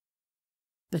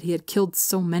 But he had killed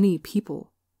so many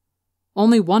people.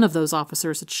 Only one of those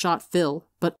officers had shot Phil,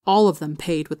 but all of them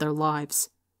paid with their lives.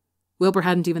 Wilbur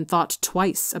hadn't even thought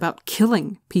twice about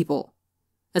killing people,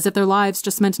 as if their lives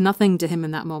just meant nothing to him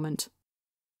in that moment.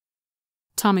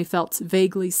 Tommy felt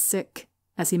vaguely sick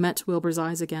as he met Wilbur's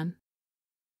eyes again.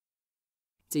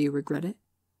 Do you regret it?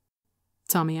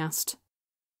 Tommy asked.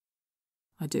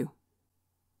 I do.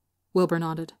 Wilbur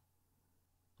nodded.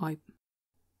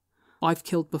 I've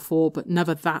killed before, but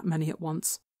never that many at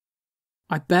once.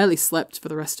 I barely slept for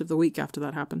the rest of the week after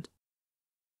that happened.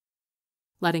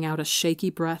 Letting out a shaky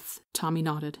breath, Tommy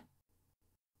nodded.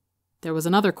 There was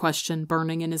another question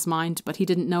burning in his mind, but he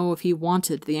didn't know if he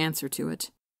wanted the answer to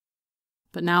it.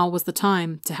 But now was the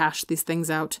time to hash these things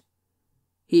out.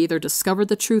 He either discovered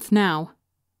the truth now,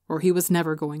 or he was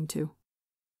never going to.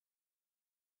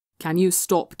 Can you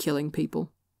stop killing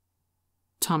people?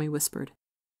 Tommy whispered,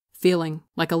 feeling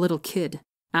like a little kid,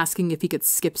 asking if he could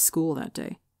skip school that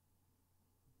day.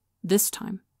 This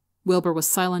time, Wilbur was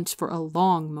silent for a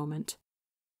long moment.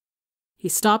 He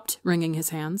stopped wringing his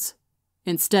hands,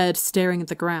 instead staring at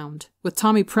the ground, with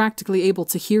Tommy practically able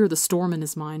to hear the storm in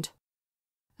his mind.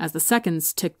 As the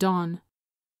seconds ticked on,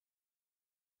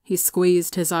 he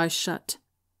squeezed his eyes shut,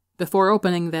 before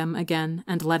opening them again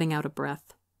and letting out a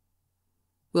breath.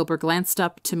 Wilbur glanced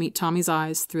up to meet Tommy's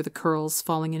eyes through the curls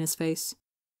falling in his face.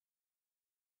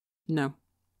 No.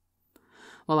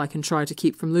 While I can try to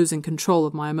keep from losing control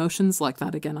of my emotions like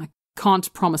that again, I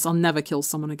can't promise I'll never kill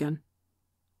someone again.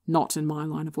 Not in my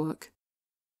line of work.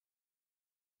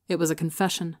 It was a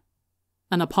confession,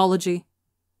 an apology,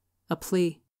 a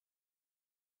plea.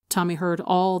 Tommy heard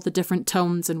all the different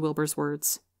tones in Wilbur's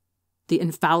words, the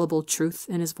infallible truth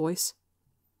in his voice.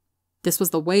 This was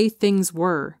the way things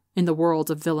were in the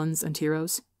world of villains and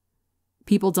heroes.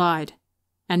 People died,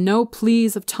 and no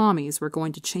pleas of Tommy's were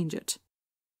going to change it.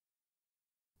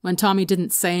 When Tommy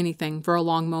didn't say anything for a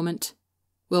long moment,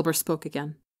 Wilbur spoke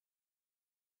again.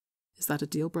 Is that a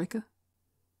deal breaker?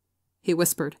 He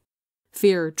whispered,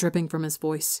 fear dripping from his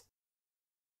voice.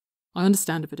 I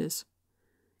understand if it is.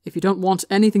 If you don't want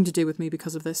anything to do with me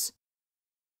because of this.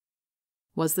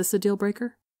 Was this a deal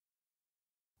breaker?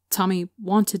 Tommy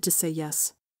wanted to say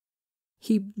yes.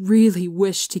 He really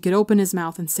wished he could open his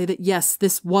mouth and say that yes,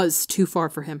 this was too far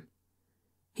for him.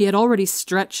 He had already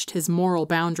stretched his moral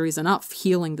boundaries enough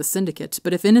healing the syndicate,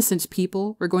 but if innocent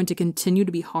people were going to continue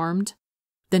to be harmed,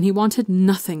 then he wanted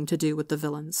nothing to do with the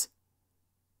villains.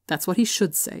 That's what he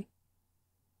should say.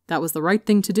 That was the right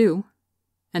thing to do,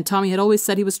 and Tommy had always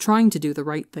said he was trying to do the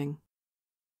right thing.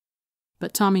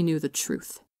 But Tommy knew the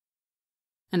truth.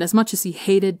 And as much as he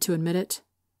hated to admit it,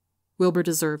 Wilbur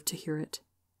deserved to hear it.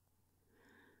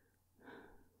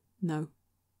 No,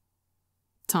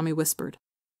 Tommy whispered,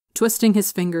 twisting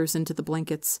his fingers into the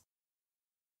blankets.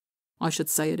 I should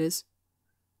say it is.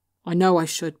 I know I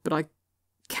should, but I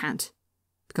can't,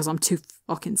 because I'm too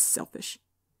fucking selfish.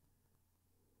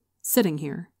 Sitting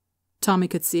here, Tommy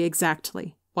could see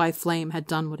exactly why Flame had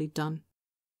done what he'd done.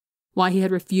 Why he had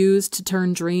refused to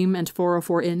turn Dream and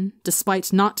 404 in,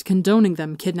 despite not condoning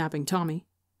them kidnapping Tommy.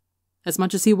 As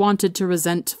much as he wanted to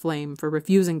resent Flame for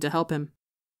refusing to help him,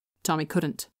 Tommy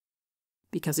couldn't,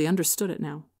 because he understood it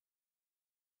now.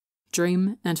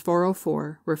 Dream and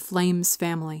 404 were Flame's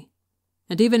family,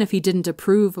 and even if he didn't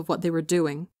approve of what they were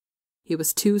doing, he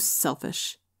was too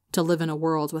selfish to live in a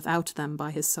world without them by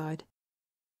his side.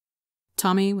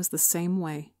 Tommy was the same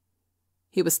way.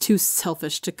 He was too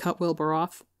selfish to cut Wilbur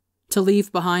off, to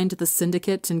leave behind the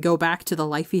Syndicate and go back to the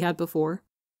life he had before.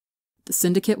 The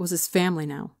Syndicate was his family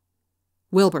now.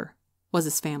 Wilbur was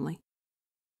his family.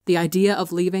 The idea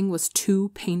of leaving was too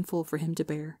painful for him to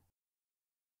bear.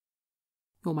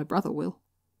 You're my brother, Will,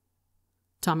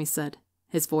 Tommy said,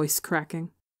 his voice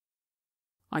cracking.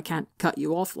 I can't cut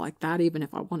you off like that even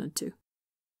if I wanted to.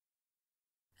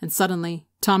 And suddenly,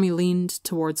 Tommy leaned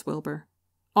towards Wilbur,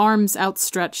 arms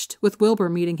outstretched, with Wilbur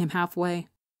meeting him halfway.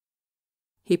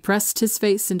 He pressed his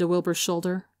face into Wilbur's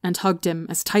shoulder and hugged him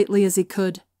as tightly as he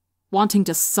could, wanting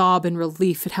to sob in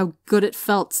relief at how good it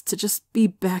felt to just be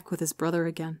back with his brother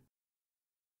again.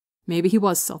 Maybe he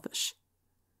was selfish,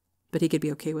 but he could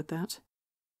be okay with that.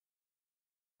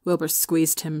 Wilbur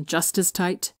squeezed him just as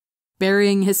tight,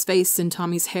 burying his face in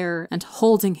Tommy's hair and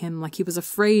holding him like he was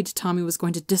afraid Tommy was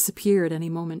going to disappear at any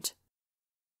moment.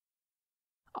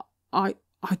 I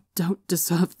don't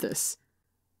deserve this,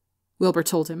 Wilbur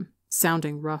told him,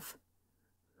 sounding rough.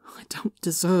 I don't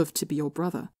deserve to be your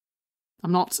brother.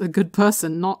 I'm not a good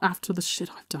person, not after the shit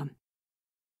I've done.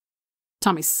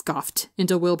 Tommy scoffed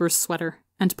into Wilbur's sweater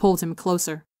and pulled him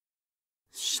closer.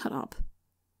 Shut up,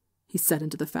 he said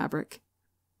into the fabric.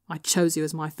 I chose you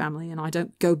as my family, and I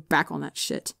don't go back on that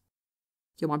shit.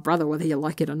 You're my brother whether you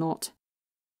like it or not.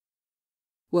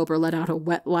 Wilbur let out a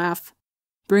wet laugh,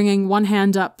 bringing one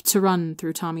hand up to run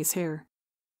through Tommy's hair.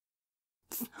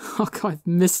 Fuck, I've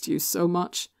missed you so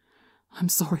much. I'm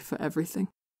sorry for everything.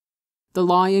 The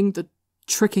lying, the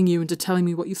tricking you into telling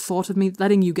me what you thought of me,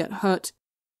 letting you get hurt.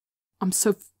 I'm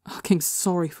so fucking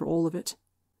sorry for all of it.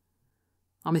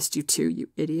 I missed you too, you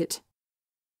idiot,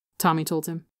 Tommy told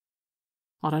him.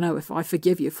 I don't know if I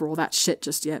forgive you for all that shit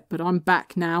just yet, but I'm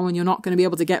back now and you're not going to be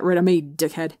able to get rid of me,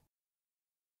 dickhead.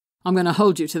 I'm going to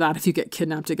hold you to that if you get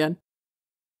kidnapped again,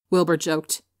 Wilbur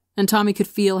joked, and Tommy could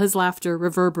feel his laughter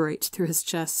reverberate through his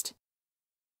chest.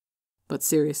 But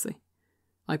seriously,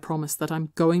 I promise that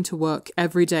I'm going to work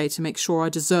every day to make sure I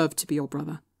deserve to be your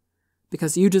brother.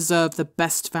 Because you deserve the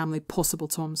best family possible,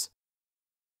 Toms.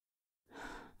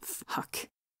 Fuck.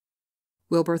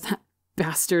 Wilbur, that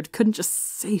bastard couldn't just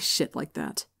say shit like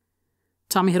that.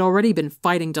 Tommy had already been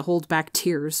fighting to hold back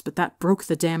tears, but that broke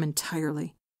the dam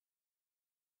entirely.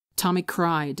 Tommy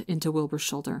cried into Wilbur's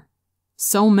shoulder.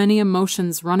 So many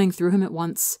emotions running through him at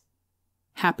once.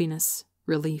 Happiness,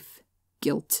 relief,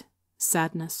 guilt,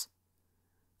 sadness.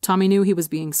 Tommy knew he was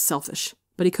being selfish,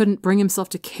 but he couldn't bring himself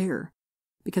to care,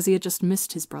 because he had just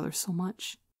missed his brother so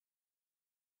much.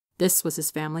 This was his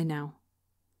family now.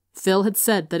 Phil had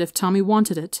said that if Tommy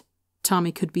wanted it,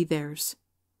 Tommy could be theirs.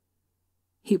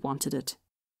 He wanted it.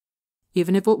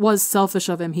 Even if it was selfish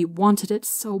of him, he wanted it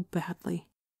so badly.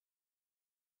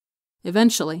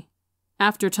 Eventually,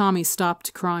 after Tommy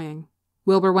stopped crying,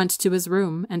 Wilbur went to his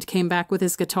room and came back with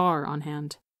his guitar on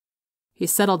hand. He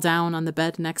settled down on the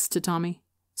bed next to Tommy,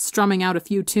 strumming out a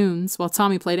few tunes while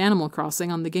Tommy played Animal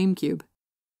Crossing on the GameCube,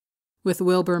 with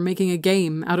Wilbur making a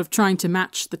game out of trying to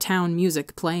match the town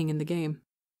music playing in the game.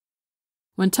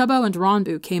 When Tubbo and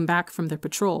Ronbu came back from their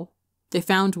patrol, they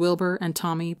found Wilbur and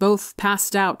Tommy both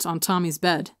passed out on Tommy's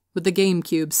bed, with the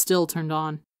GameCube still turned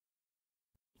on.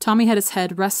 Tommy had his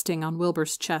head resting on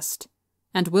Wilbur's chest,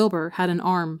 and Wilbur had an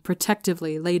arm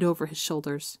protectively laid over his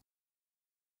shoulders.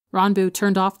 Ronbu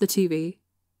turned off the TV,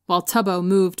 while Tubbo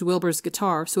moved Wilbur's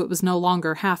guitar so it was no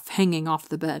longer half hanging off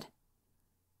the bed.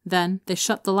 Then they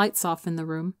shut the lights off in the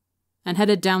room, and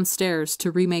headed downstairs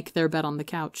to remake their bed on the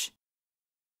couch.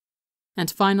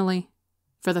 And finally,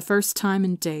 for the first time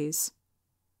in days,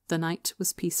 the night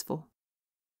was peaceful.